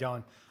next Sunday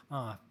going,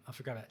 I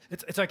forgot about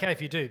it. It's okay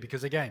if you do,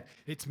 because again,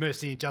 it's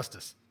mercy and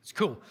justice. It's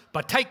cool.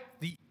 But take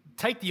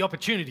the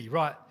opportunity,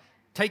 right?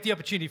 Take the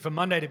opportunity for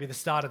Monday to be the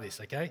start of this,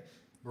 okay?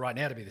 Right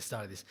now to be the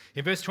start of this.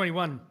 In verse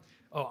 21,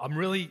 I'm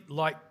really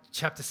like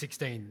chapter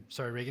 16.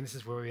 Sorry, Regan, this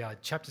is where we are,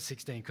 chapter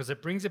 16, because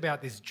it brings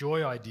about this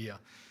joy idea.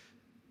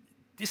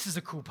 This is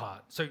a cool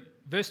part. So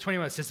verse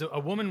 21, it says, a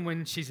woman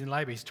when she's in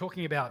labor, he's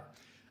talking about,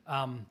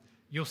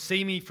 you'll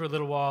see me for a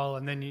little while,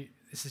 and then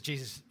this is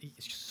Jesus, he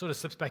sort of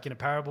slips back into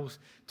parables,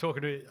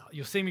 talking to,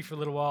 you'll see me for a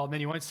little while, and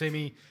then you won't see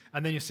me,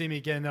 and then you'll see me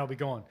again, and then I'll be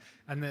gone.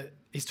 And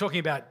he's talking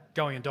about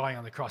going and dying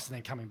on the cross, and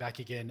then coming back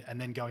again, and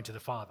then going to the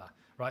Father,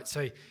 right?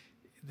 So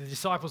the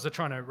disciples are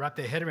trying to wrap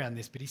their head around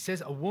this, but he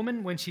says, a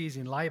woman when she is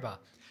in labor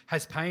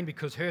has pain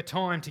because her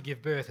time to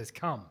give birth has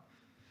come.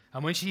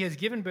 And when she has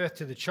given birth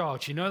to the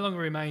child, she no longer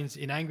remains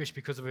in anguish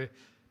because of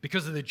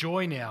the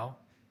joy now,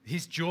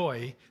 his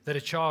joy that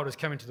a child has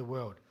come into the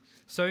world.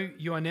 So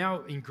you are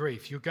now in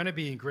grief. You're going to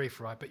be in grief,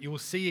 right? But you will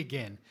see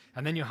again,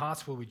 and then your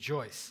hearts will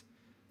rejoice,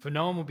 for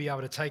no one will be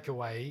able to take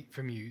away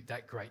from you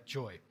that great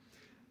joy.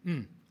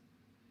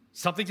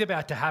 Something's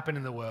about to happen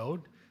in the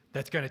world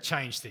that's going to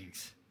change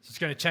things. So it's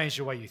going to change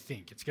the way you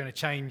think. It's going to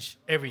change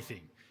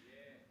everything.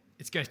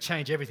 it's going to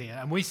change everything.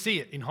 And we see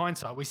it in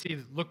hindsight. We see,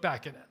 look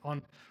back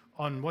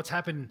on what's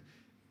happened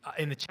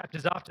in the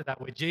chapters after that,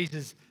 where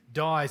Jesus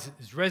dies,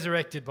 is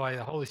resurrected by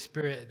the Holy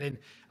Spirit,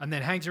 and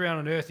then hangs around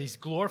on earth. He's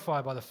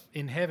glorified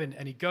in heaven,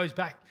 and he goes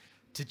back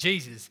to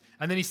Jesus,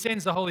 and then he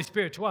sends the Holy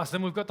Spirit to us.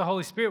 Then we've got the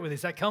Holy Spirit with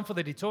us, that comfort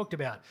that he talked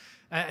about,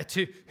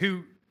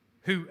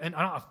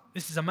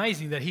 this is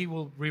amazing that he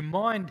will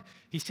remind.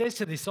 He says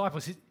to the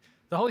disciples,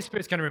 the Holy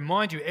Spirit's going to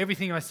remind you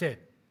everything I said.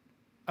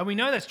 And we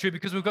know that's true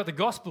because we've got the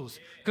Gospels,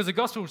 because the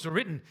Gospels were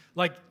written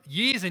like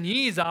years and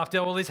years after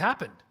all this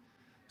happened.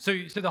 So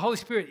the Holy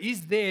Spirit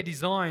is there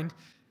designed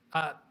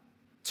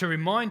to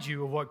remind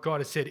you of what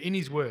God has said in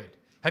his word.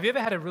 Have you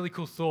ever had a really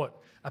cool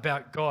thought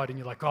about God and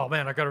you're like, oh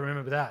man, I've got to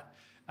remember that.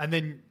 And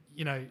then,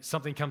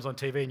 something comes on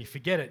TV and you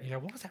forget it.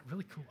 And what was that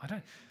really cool?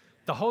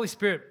 The Holy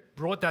Spirit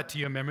brought that to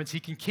your remembrance. He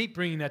can keep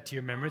bringing that to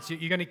your remembrance.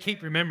 You're going to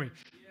keep remembering.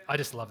 I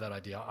just love that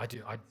idea. I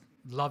do. I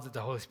love that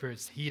the Holy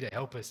Spirit's here to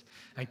help us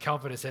and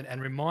comfort us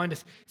and remind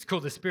us. It's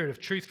called the Spirit of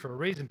truth for a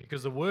reason,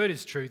 because the word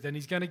is truth and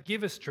he's going to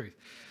give us truth.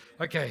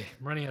 Okay,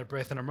 I'm running out of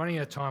breath and I'm running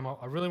out of time.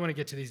 I really want to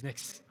get to these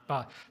next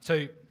part.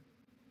 So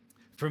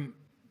from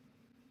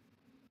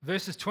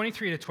verses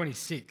 23 to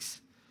 26,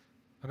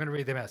 I'm going to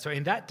read them out. So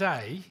in that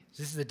day,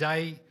 this is the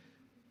day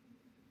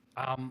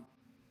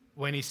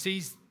when you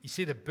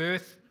see the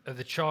birth of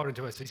the child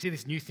into us. So you see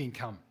this new thing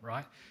come,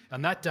 right?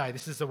 On that day,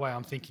 this is the way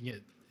I'm thinking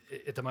it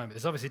at the moment.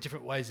 There's obviously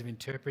different ways of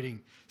interpreting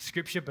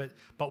Scripture, but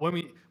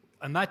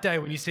on that day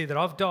when you see that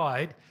I've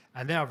died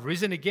and then I've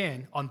risen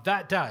again, on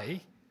that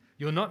day,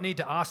 you'll not need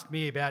to ask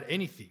me about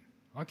anything.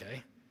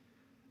 Okay.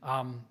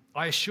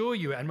 I assure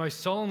you and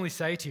most solemnly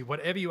say to you,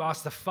 whatever you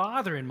ask the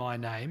Father in my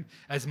name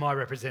as my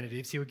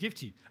representatives, he will give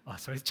to you. Oh,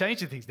 so he's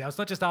changing things now. It's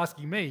not just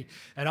asking me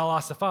and I'll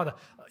ask the Father.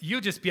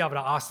 You'll just be able to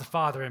ask the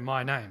Father in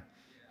my name.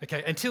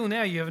 Okay. Until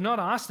now, you have not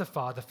asked the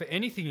Father for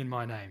anything in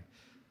my name.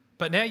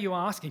 But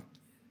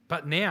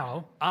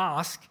now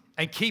ask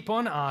and keep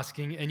on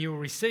asking and you will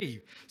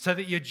receive, so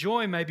that your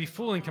joy may be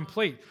full and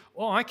complete.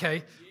 Oh,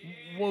 okay.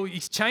 Well,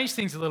 he's changed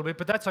things a little bit,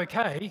 but that's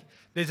okay.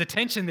 There's a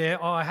tension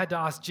there. Oh, I had to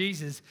ask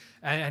Jesus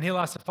and he'll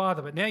ask the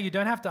Father. But now you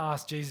don't have to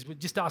ask Jesus, but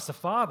just ask the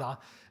Father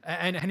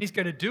and he's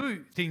going to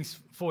do things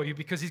for you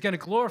because he's going to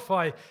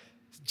glorify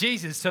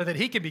Jesus so that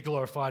he can be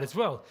glorified as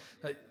well.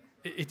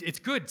 It's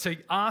good. So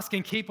ask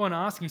and keep on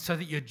asking so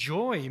that your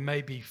joy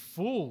may be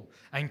full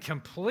and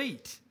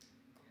complete.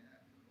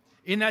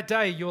 In that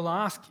day, you'll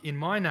ask in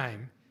my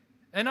name,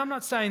 and I'm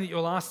not saying that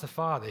you'll ask the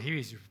Father. Here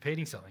he's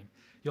repeating something.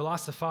 You'll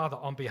ask the Father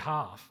on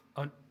behalf.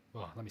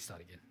 Let me start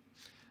again.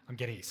 I'm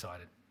getting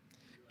excited.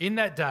 In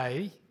that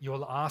day,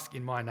 you'll ask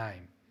in my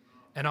name,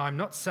 and I'm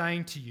not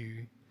saying to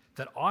you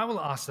that I will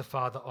ask the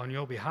Father on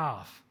your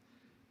behalf,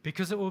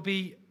 because it will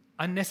be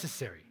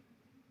unnecessary.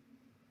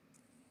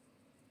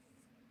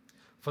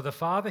 For the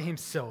Father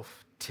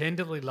himself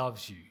tenderly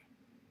loves you,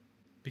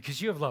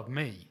 because you have loved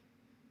me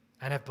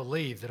and have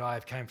believed that I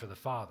have came from the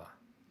Father.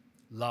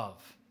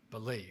 Love,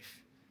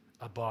 belief,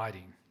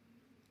 abiding.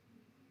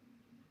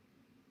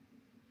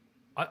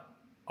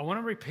 I want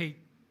to repeat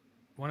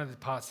one of the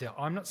parts there.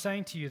 I'm not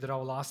saying to you that I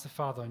will ask the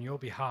Father on your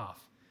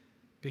behalf,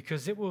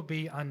 because it will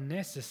be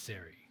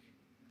unnecessary.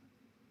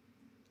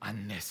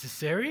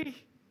 Unnecessary?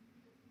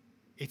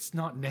 It's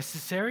not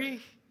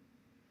necessary.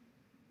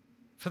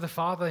 For the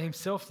Father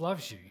himself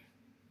loves you.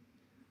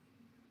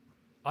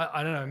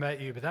 I don't know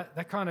about you, but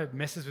that kind of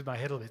messes with my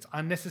head a little bit. It's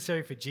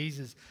unnecessary for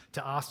Jesus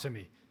to ask for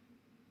me.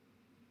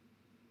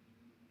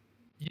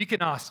 You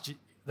can ask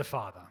the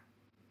Father,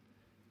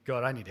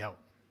 God, I need help.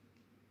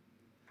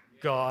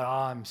 God,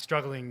 I'm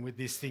struggling with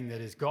this thing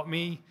that has got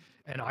me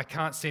and I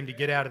can't seem to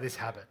get out of this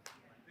habit.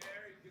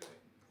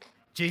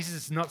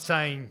 Jesus is not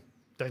saying,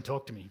 don't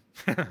talk to me.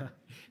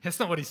 That's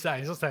not what he's saying.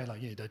 He's not saying like,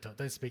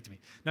 don't speak to me.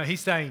 No,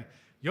 he's saying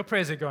your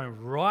prayers are going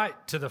right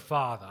to the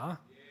Father.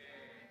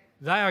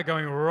 They are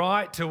going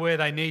right to where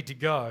they need to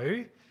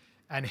go,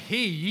 and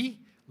he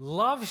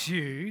loves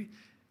you.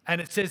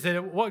 And it says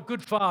that what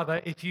good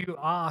father, if you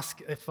ask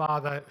a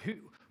father,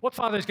 what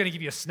father is going to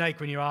give you a snake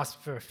when you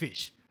ask for a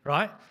fish,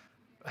 right?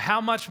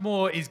 How much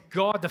more is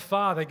God the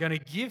Father going to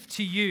give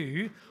to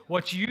you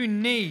what you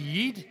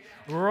need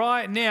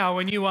right now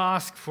when you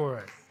ask for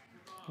it?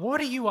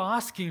 What are you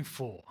asking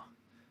for?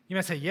 You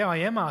might say, yeah, I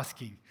am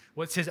asking.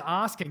 Well, it says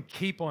ask and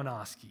keep on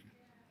asking.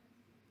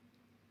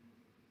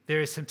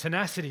 There is some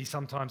tenacity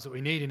sometimes that we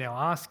need in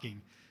our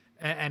asking,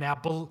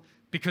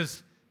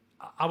 because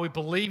are we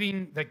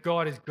believing that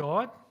God is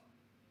God?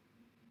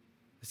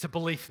 It's a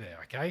belief there,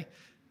 okay?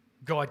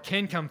 God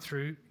can come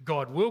through.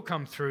 God will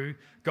come through.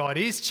 God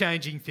is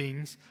changing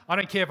things. I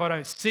don't care if I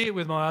don't see it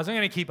with my eyes. I'm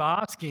going to keep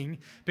asking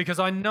because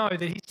I know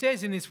that he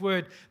says in this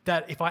word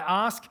that if I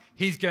ask,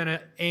 he's going to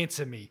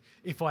answer me.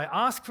 If I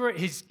ask for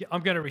it,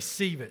 I'm going to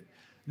receive it.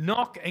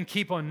 Knock and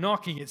keep on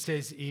knocking, it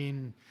says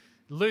in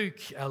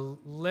Luke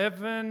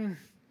 11.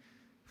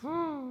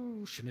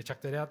 Shouldn't have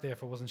chucked that out there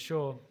if I wasn't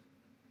sure.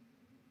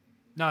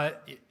 No,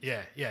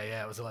 yeah,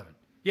 it was 11.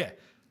 Yeah.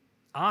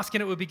 Ask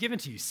and it will be given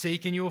to you.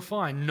 Seek and you will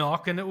find.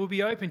 Knock and it will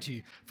be open to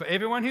you. For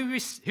everyone who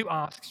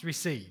asks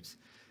receives.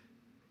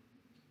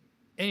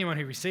 anyone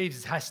who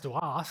receives has to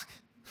ask.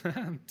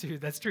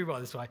 Dude, that's true by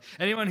this way.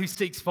 Anyone who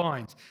seeks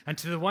finds, and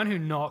to the one who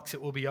knocks,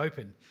 it will be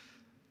open.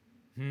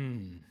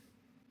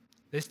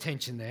 There's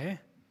tension there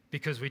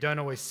because we don't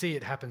always see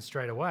it happen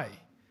straight away.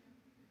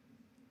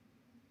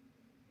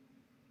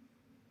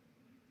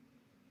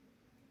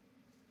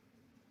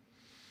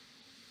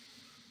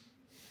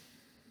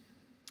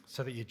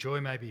 So that your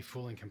joy may be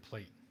full and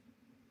complete.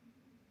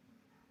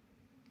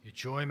 Your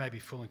joy may be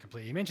full and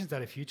complete. He mentions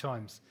that a few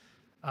times.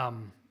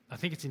 I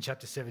think it's in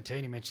chapter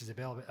 17. He mentions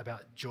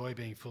about joy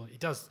being full. He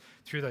does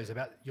through those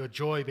about your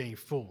joy being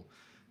full.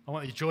 I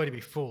want your joy to be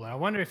full. And I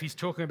wonder if he's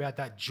talking about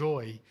that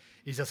joy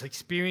is us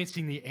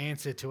experiencing the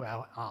answer to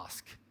our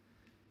ask,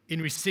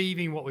 in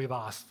receiving what we've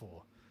asked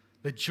for.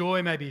 The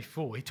joy may be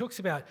full. He talks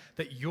about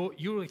that you'll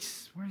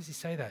where does he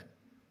say that?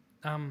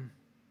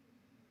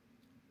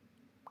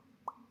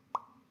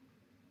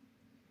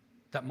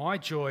 That my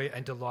joy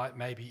and delight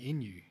may be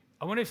in you.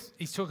 I wonder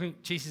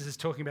if Jesus is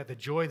talking about the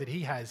joy that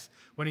he has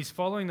when he's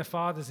following the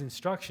Father's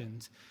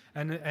instructions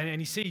and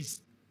he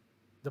sees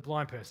the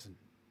blind person,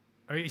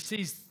 or he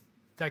sees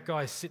that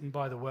guy sitting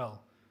by the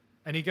well,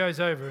 and he goes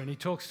over and he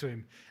talks to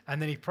him,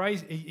 and then he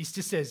prays. He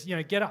just says,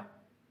 get up.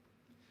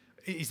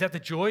 Is that the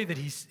joy that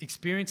he's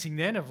experiencing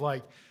then of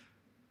like,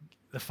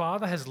 the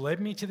Father has led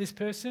me to this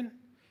person,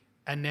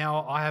 and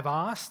now I have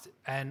asked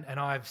and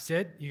I've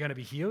said, you're going to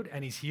be healed,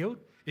 and he's healed?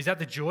 Is that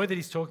the joy that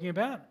he's talking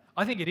about?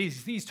 I think it is.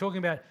 I think he's talking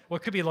about, well,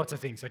 it could be lots of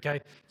things,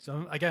 okay?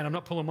 So again, I'm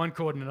not pulling one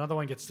cord and another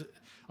one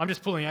I'm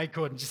just pulling a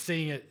cord and just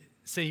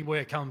seeing where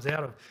it comes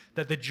out of.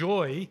 That the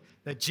joy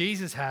that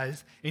Jesus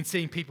has in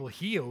seeing people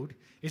healed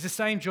is the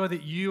same joy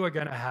that you are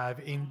going to have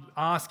in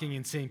asking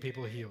and seeing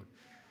people healed.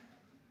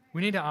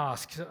 We need to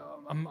ask.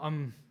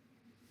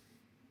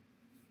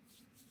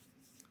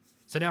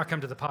 So now I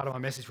come to the part of my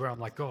message where I'm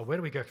like, God, where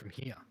do we go from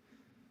here?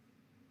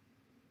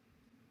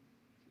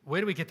 Where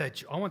do we get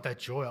that? I want that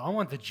joy. I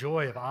want the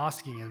joy of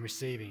asking and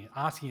receiving,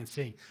 asking and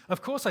seeing.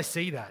 Of course I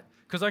see that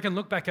because I can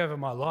look back over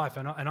my life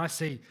and I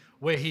see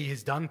where he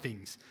has done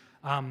things.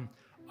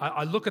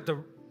 I look at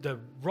the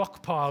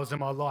rock piles in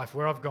my life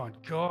where I've gone,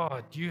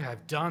 God, you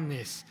have done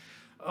this.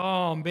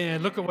 Oh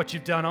man, look at what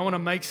you've done. I want to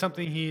make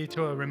something here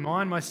to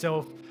remind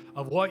myself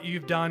of what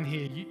you've done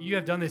here. You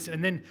have done this.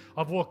 And then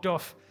I've walked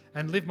off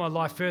and lived my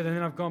life further, and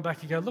then I've gone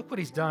back and go, look what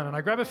he's done. And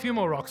I grab a few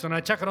more rocks and I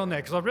chuck it on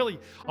there because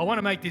I want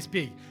to make this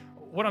big.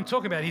 What I'm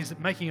talking about is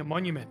making a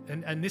monument.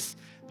 And this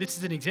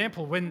is an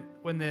example when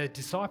the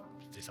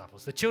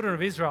disciples, the children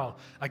of Israel,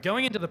 are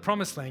going into the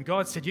promised land.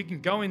 God said, you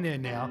can go in there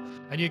now,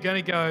 and you're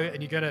going to go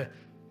and you're going to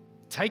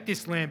take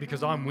this land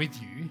because I'm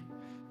with you.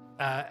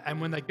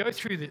 And when they go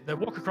through, they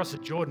walk across the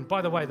Jordan.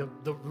 By the way, the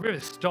river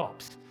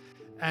stops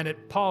and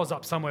it piles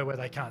up somewhere where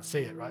they can't see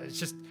it, right?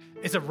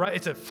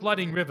 It's a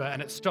flooding river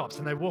and it stops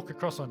and they walk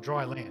across on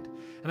dry land.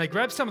 And they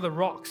grab some of the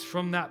rocks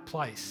from that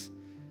place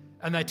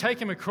and they take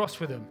them across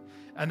with them.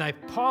 And they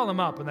pile them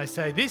up and they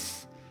say,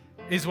 this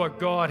is what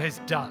God has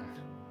done.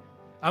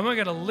 And we're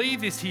going to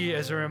leave this here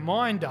as a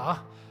reminder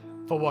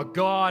for what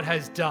God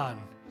has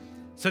done.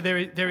 So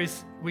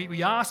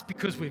we ask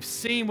because we've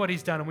seen what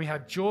he's done, and we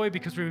have joy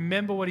because we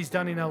remember what he's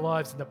done in our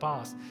lives in the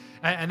past.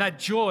 And that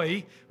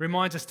joy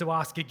reminds us to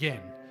ask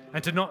again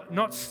and to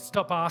not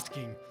stop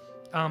asking.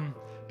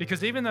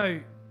 Because even though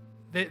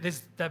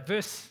there's that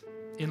verse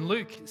in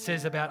Luke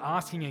says about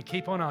asking and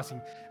keep on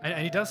asking,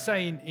 and he does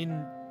say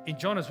in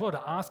John as well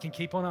to ask and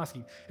keep on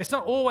asking. It's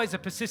not always a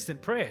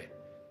persistent prayer.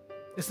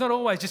 It's not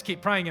always just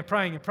keep praying and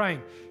praying and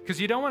praying,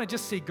 because you don't want to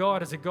just see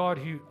God as a God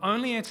who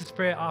only answers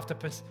prayer after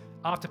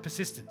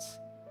persistence,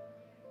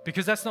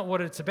 because that's not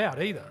what it's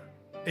about either.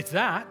 It's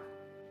that,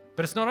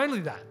 but it's not only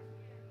that.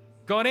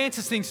 God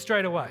answers things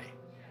straight away.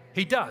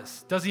 He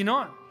does he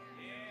not?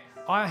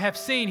 I have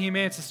seen him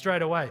answer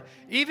straight away,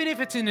 even if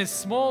it's in as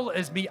small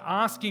as me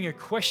asking a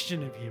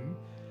question of him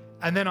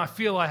and then I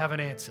feel I have an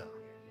answer.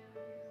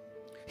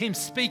 Him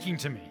speaking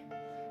to me.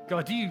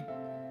 God,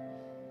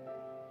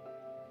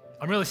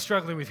 I'm really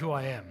struggling with who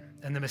I am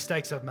and the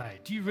mistakes I've made.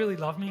 Do you really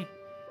love me?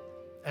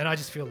 And I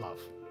just feel love.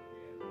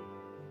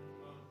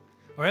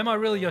 Or am I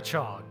really your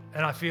child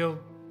and I feel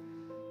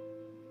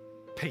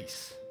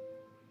peace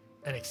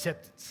and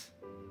acceptance?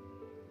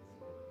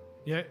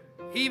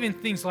 Even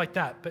things like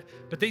that.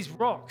 But these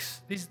rocks,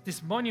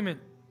 this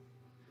monument,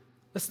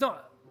 let's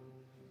not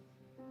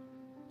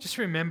just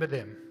remember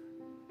them.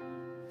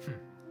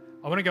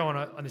 I want to go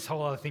on this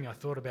whole other thing I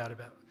thought about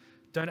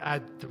don't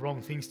add the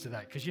wrong things to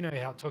that, because you know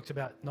how it talks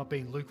about not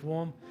being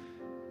lukewarm.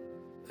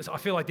 I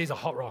feel like these are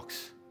hot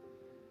rocks,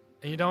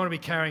 and you don't want to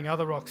be carrying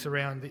other rocks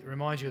around that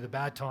remind you of the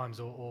bad times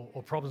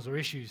or problems or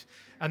issues,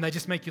 and they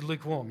just make you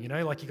lukewarm.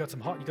 Like you got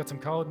some hot, you got some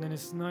cold, and then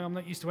it's no, I'm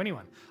not used to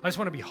anyone. I just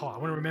want to be hot. I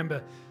want to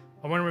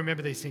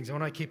remember these things. I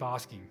want to keep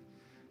asking.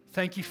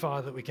 Thank you,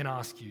 Father, that we can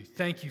ask you.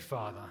 Thank you,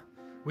 Father.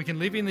 We can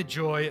live in the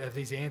joy of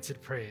these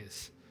answered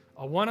prayers.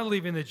 I want to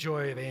live in the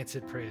joy of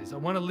answered prayers. I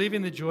want to live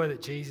in the joy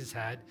that Jesus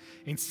had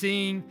in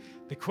seeing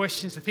the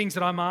questions, the things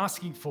that I'm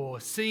asking for,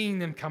 seeing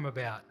them come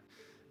about.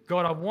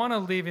 God, I want to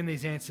live in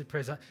these answered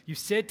prayers. You've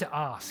said to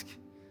ask.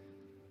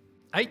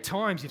 8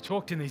 times you've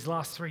talked in these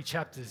last 3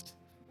 chapters,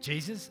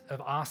 Jesus,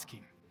 of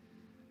asking.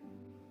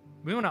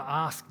 We want to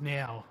ask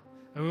now,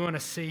 and we want to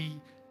see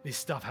this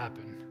stuff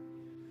happen.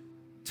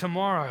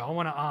 Tomorrow, I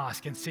want to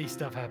ask and see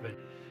stuff happen.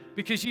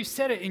 Because you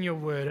said it in your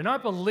word, and I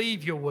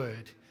believe your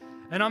word.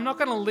 And I'm not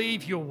going to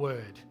leave your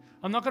word.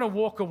 I'm not going to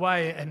walk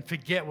away and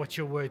forget what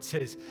your word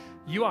says.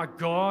 You are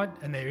God,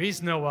 and there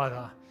is no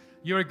other.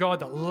 You're a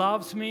God that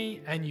loves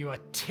me, and you are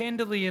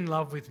tenderly in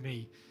love with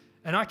me.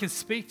 And I can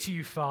speak to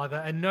you, Father,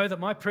 and know that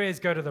my prayers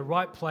go to the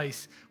right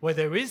place where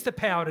there is the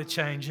power to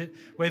change it,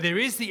 where there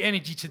is the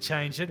energy to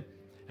change it.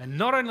 And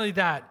not only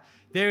that,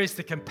 there is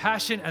the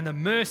compassion and the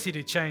mercy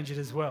to change it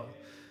as well.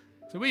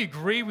 So we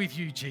agree with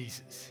you,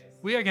 Jesus.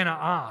 We are going to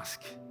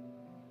ask.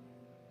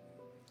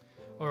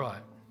 All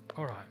right.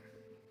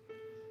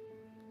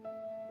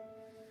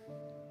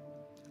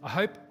 I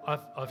hope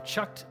I've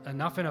chucked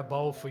enough in a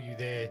bowl for you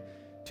there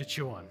to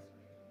chew on.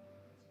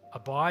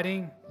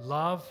 Abiding,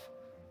 love,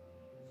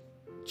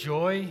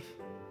 joy.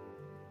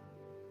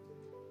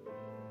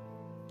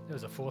 There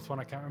was a 4th one,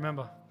 I can't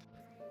remember.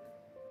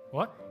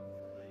 What?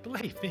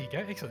 Believe. There you go.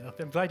 Excellent.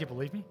 I'm glad you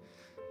believe me.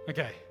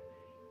 Okay.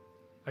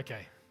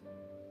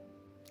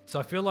 So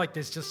I feel like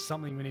there's just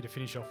something we need to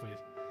finish off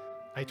with.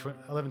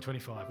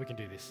 11:25. We can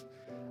do this.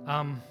 We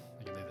can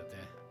leave that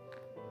there.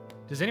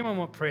 Does anyone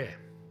want prayer?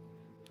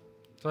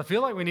 So I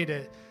feel like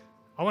I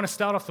want to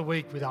start off the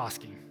week with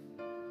asking.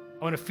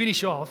 I want to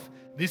finish off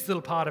this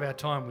little part of our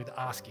time with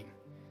asking.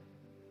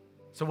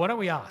 So why don't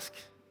we ask?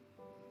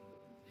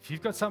 If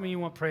you've got something you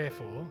want prayer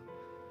for,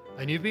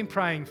 and you've been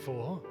praying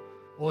for,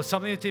 or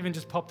something that's even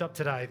just popped up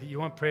today that you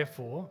want prayer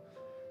for,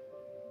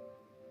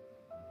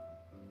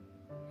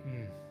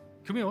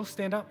 can we all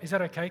stand up? Is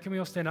that okay? Can we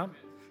all stand up?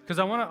 Because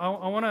I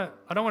don't want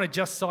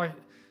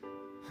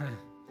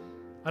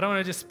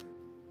to just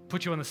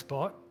put you on the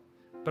spot,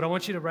 but I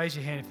want you to raise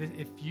your hand.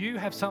 If you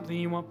have something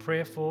you want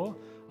prayer for,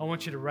 I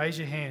want you to raise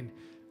your hand.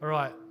 All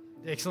right,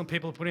 excellent.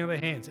 People are putting up their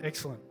hands.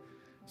 Excellent.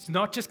 It's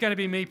not just going to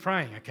be me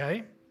praying,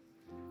 okay?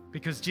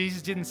 Because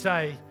Jesus didn't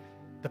say,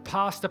 the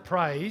pastor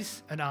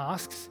prays and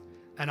asks,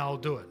 and I'll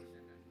do it.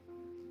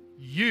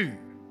 You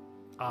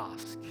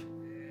ask.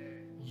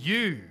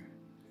 You.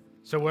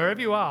 So wherever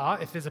you are,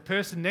 if there's a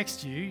person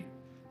next to you,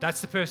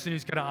 that's the person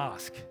who's going to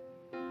ask.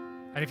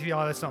 And if you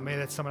think, that's not me,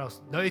 that's someone else.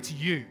 No, it's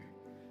you.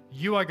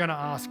 You are going to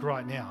ask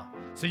right now.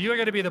 So you are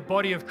going to be the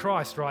body of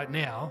Christ right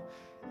now,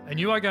 and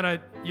you are going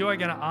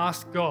to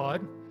ask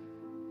God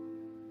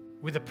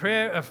with a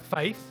prayer of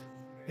faith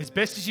as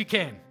best as you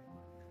can,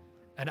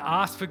 and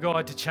ask for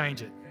God to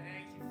change it.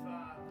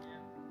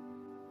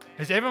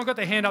 Has everyone got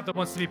their hand up that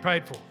wants to be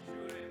prayed for?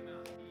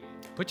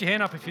 Put your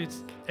hand up if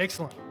it's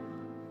excellent.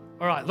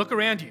 All right, look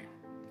around you.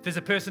 If there's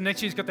a person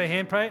next to you who's got their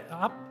hand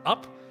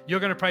up,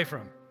 you're going to pray for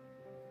them.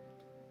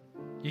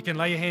 You can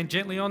lay your hand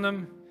gently on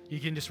them.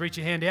 You can just reach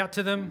your hand out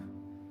to them.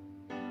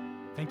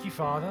 Thank you,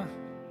 Father.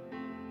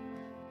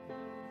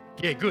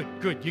 Yeah, good.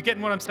 You're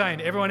getting what I'm saying.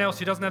 Everyone else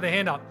who doesn't have their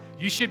hand up,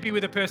 you should be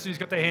with a person who's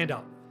got their hand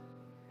up.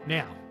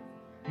 Now,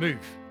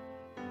 move.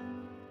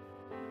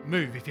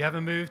 Move. If you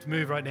haven't moved,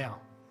 move right now.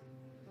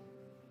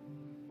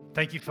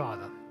 Thank you,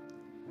 Father.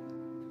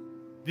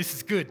 This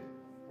is good.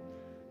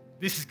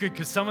 This is good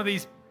because some of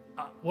these,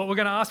 what we're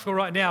going to ask for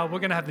right now, we're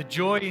going to have the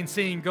joy in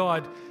seeing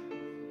God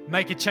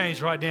make a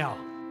change right now.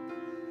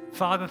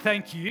 Father,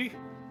 thank you.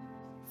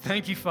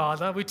 Thank you,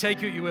 Father. We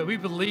take you at your word. We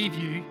believe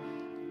you.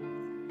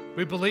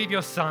 We believe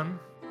your Son.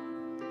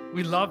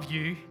 We love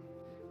you.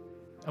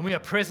 And we are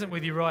present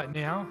with you right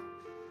now.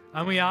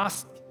 And we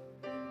ask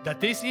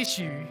that this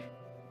issue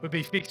would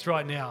be fixed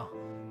right now.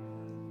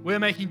 We're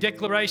making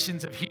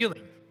declarations of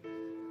healing,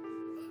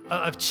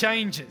 of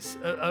changes,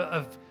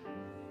 of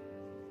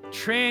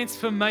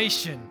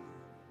transformation,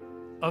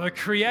 of a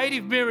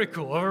creative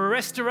miracle, of a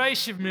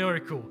restoration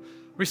miracle,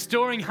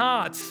 restoring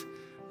hearts,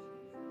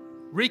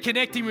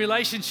 reconnecting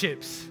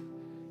relationships,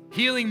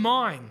 healing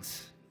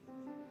minds,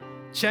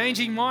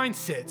 changing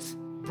mindsets,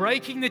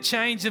 breaking the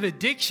chains of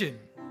addiction.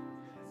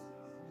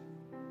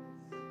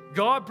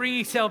 God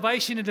bringing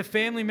salvation into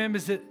family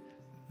members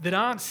that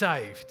aren't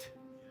saved.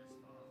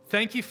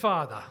 Thank you,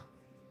 Father.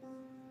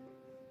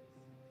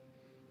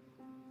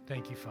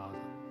 Thank you, Father.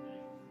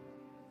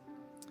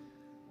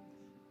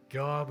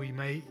 God,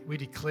 we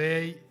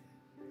declare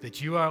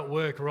that you are at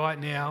work right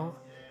now,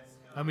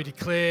 and we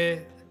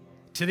declare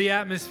to the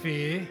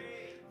atmosphere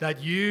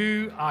that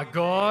you are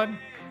God,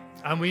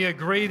 and we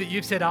agree that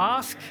you've said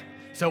ask,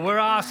 so we're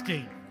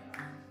asking.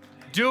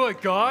 Do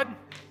it, God.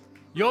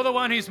 You're the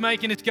one who's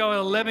making us go at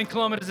 11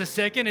 kilometers a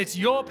second. It's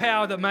your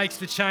power that makes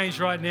the change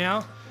right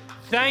now.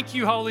 Thank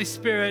you, Holy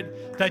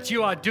Spirit, that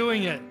you are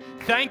doing it.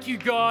 Thank you,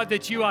 God,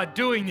 that you are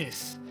doing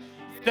this.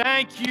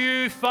 Thank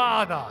you,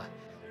 Father.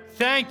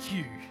 Thank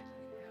you.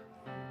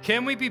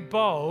 Can we be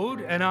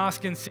bold and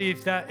ask and see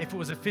if it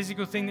was a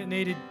physical thing that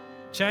needed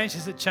change?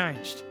 Has it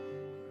changed?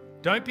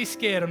 Don't be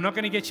scared. I'm not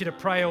going to get you to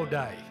pray all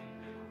day.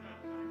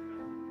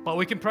 But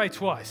we can pray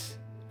twice.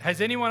 Has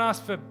anyone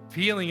asked for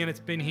healing and it's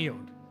been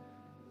healed?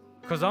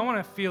 Because I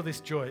want to feel this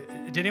joy.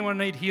 Did anyone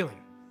need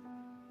healing?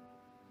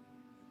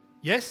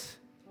 Yes?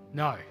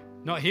 No.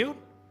 Not healed?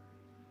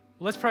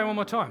 Well, let's pray one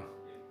more time.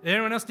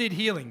 Anyone else need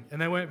healing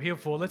and they weren't healed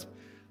for?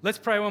 Let's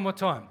pray one more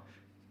time.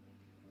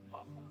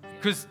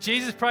 Because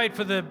Jesus prayed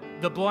for the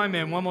blind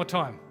man one more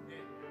time.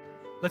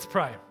 Let's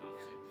pray.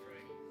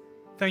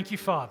 Thank you,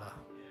 Father.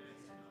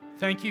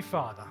 Thank you,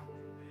 Father.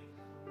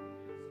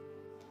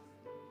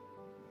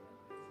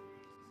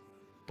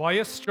 By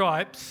your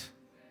stripes,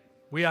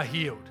 we are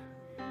healed.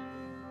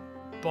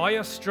 By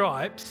your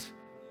stripes,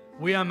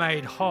 we are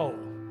made whole.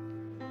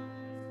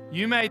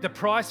 You made the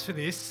price for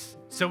this,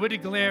 so we're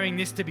declaring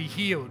this to be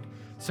healed,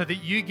 so that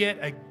you get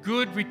a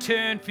good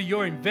return for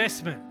your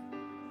investment.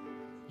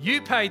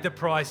 You paid the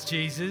price,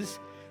 Jesus,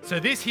 so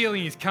this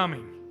healing is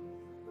coming.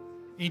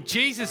 In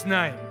Jesus'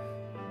 name.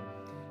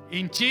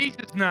 In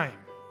Jesus' name.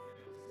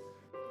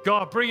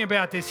 God, bring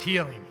about this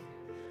healing.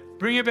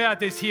 Bring about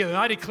this healing.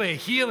 I declare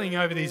healing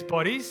over these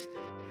bodies.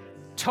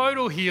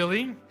 Total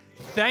healing.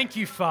 Thank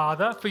you,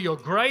 Father, for your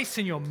grace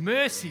and your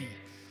mercy.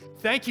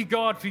 Thank you,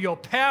 God, for your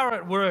power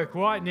at work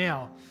right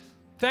now.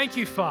 Thank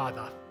you,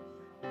 Father.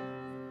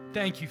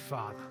 Thank you,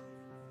 Father.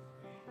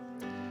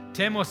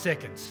 10 more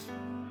seconds.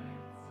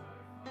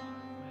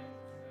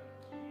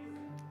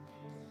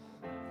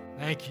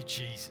 Thank you,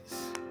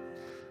 Jesus.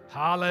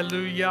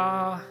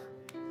 Hallelujah.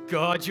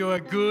 God, you are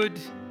good.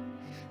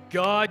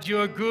 God, you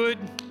are good.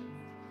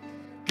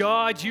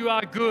 God, you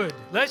are good.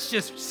 Let's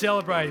just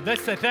celebrate.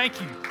 Let's say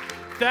thank you.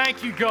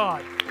 Thank you,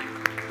 God.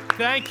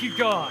 Thank you,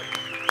 God.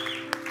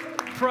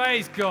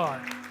 Praise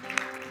God.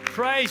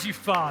 Praise you,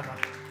 Father.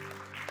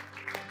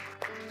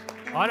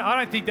 I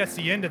don't think that's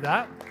the end of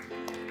that.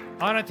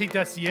 I don't think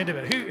that's the end of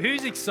it.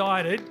 Who's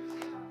excited?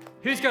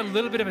 Who's got a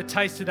little bit of a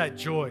taste of that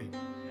joy?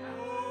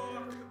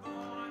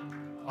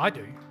 I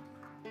do.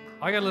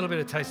 I got a little bit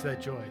of taste of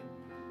that joy.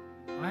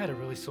 I had a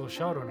really sore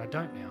shoulder and I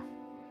don't now.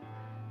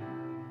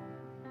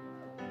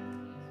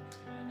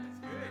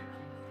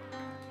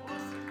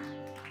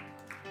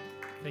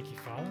 Thank you,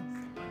 Father.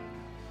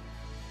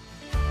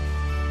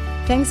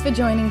 Thanks for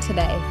joining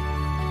today.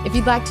 If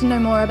you'd like to know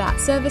more about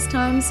service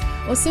times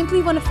or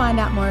simply want to find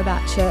out more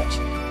about church,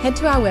 head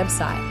to our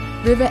website,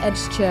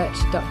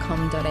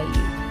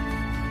 riveredgechurch.com.au.